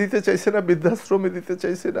তাড়াই দিতে চাইছে না, বৃদ্ধাশ্রমে দিতে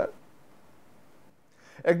চাইছে না।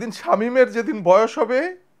 একদিন শামীমের যেদিন বয়স হবে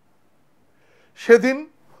সেদিন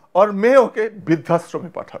ওর মেয়ে ওকে বৃদ্ধাশ্রমে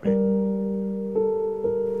পাঠাবে।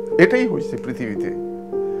 এটাই হয়েছে পৃথিবীতে,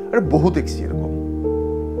 আরে বহু দেখছি এরকম।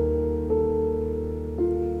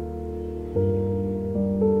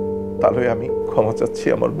 তাহলে আমি ক্ষমা চাচ্ছি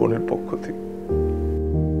আমার বোনের পক্ষ থেকে।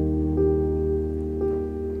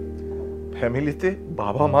 ফ্যামিলিতে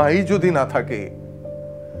বাবা মাই যদি না থাকে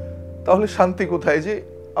তাহলে শান্তি কোথায়? যে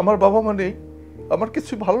আমার বাবা মা নেই, আমার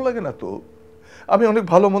কিছু ভালো লাগে না তো। আমি অনেক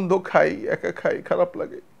ভালো মন্দ খাই, একা খাই, খারাপ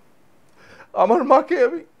লাগে। আমার মাকে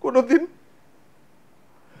আমি কোনোদিন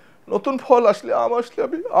নতুন ফল আসলে, আম আসলে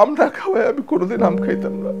আমি আম না খাওয়াই আমি কোনোদিন আম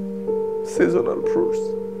খাইতাম না, সিজনাল ফ্রুটস।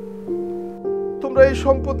 তোমরা এই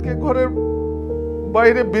সম্পদকে ঘরের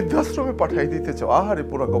বাইরে বৃদ্ধাশ্রমে পাঠাই দিতে চাও, আহারে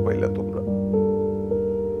পোড়া কপাইলা তোমরা।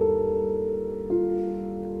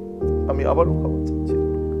 আমি আবারও ক্ষমা চাচ্ছি।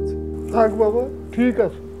 থাক বাবা, ঠিক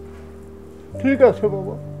আছে, ঠিক আছে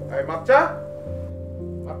বাবা। বাচ্চা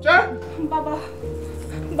বাচ্চা বাবা,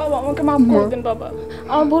 বাবা আমাকে মাফ করে দেন বাবা,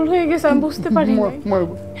 আমার ভুল হয়ে গেছে, আমি বুঝতে পারি না।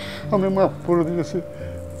 আমি মাফ করে দিয়েছি।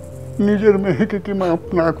 নিজের মেয়েকে কি মাফ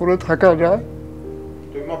না করে থাকা যায়?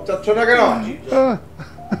 তুমি মাফ চাচ্ছ না কেন?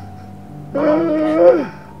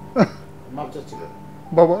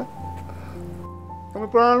 বাবা, আমি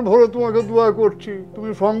প্রাণ ভরে তোমাকে দোয়া করছি, তুমি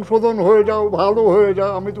সংশোধন হয়ে যাও, ভালো হয়ে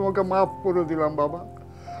যাও। আমি তোমাকে মাফ করে দিলাম বাবা।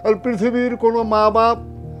 আর পৃথিবীর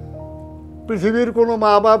কোনো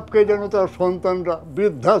মা বাপকে যেন তার সন্তানরা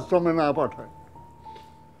বৃদ্ধাশ্রমে না পাঠায়।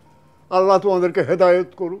 আল্লাহ তোমাদেরকে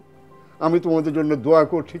হেদায়েত করুক। আমি তোমাদের জন্য দোয়া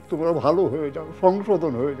করছি, তোমরা ভালো হয়ে যাও,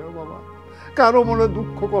 সংশোধন হয়ে যাও বাবা। কারো মনে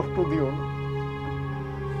দুঃখ কষ্ট দিও না।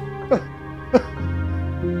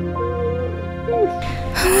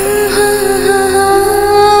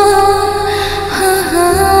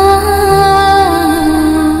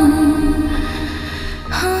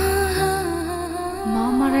 মা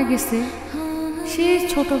মারা গেছে সেই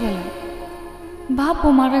ছোটবেলায়, বাপও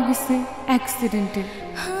মারা গেছে অ্যাক্সিডেন্টে,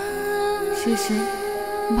 শেষে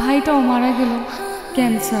ভাইটাও মারা গেল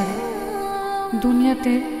ক্যান্সারে।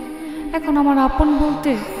 দুনিয়াতে এখন আমার আপন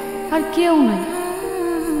বলতে আর কেউ নাই।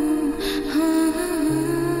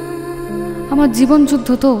 আমার জীবনযুদ্ধ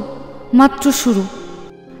তো মাত্র শুরু,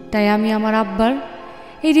 তাই আমি আমার আব্বার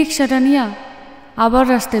এই রিক্সাটা নিয়ে আবার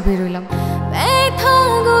রাস্তায় বেরোলাম।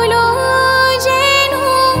 ব্যথাগুলো যেন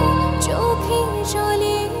চোখে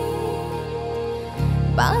জলে,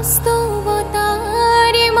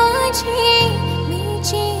 বাস্তবতার মাঝে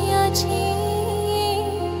বেঁচে আছে,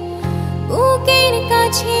 বুকের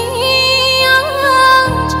কাছে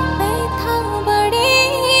আজ ব্যথা বাড়ে,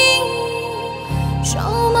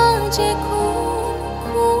 সমাজে খুব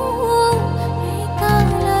একা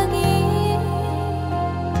লাগে।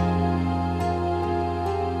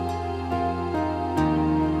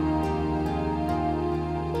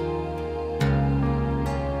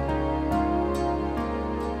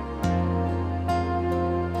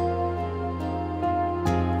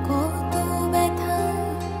 কত ব্যথা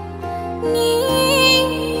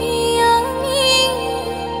নিয়ে আমি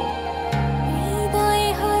হৃদয়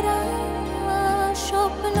হারা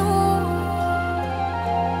স্বপ্ন,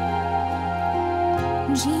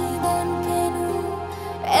 জীবন কেন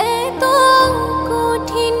এত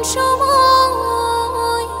কঠিন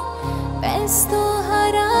সময়, ব্যস্ত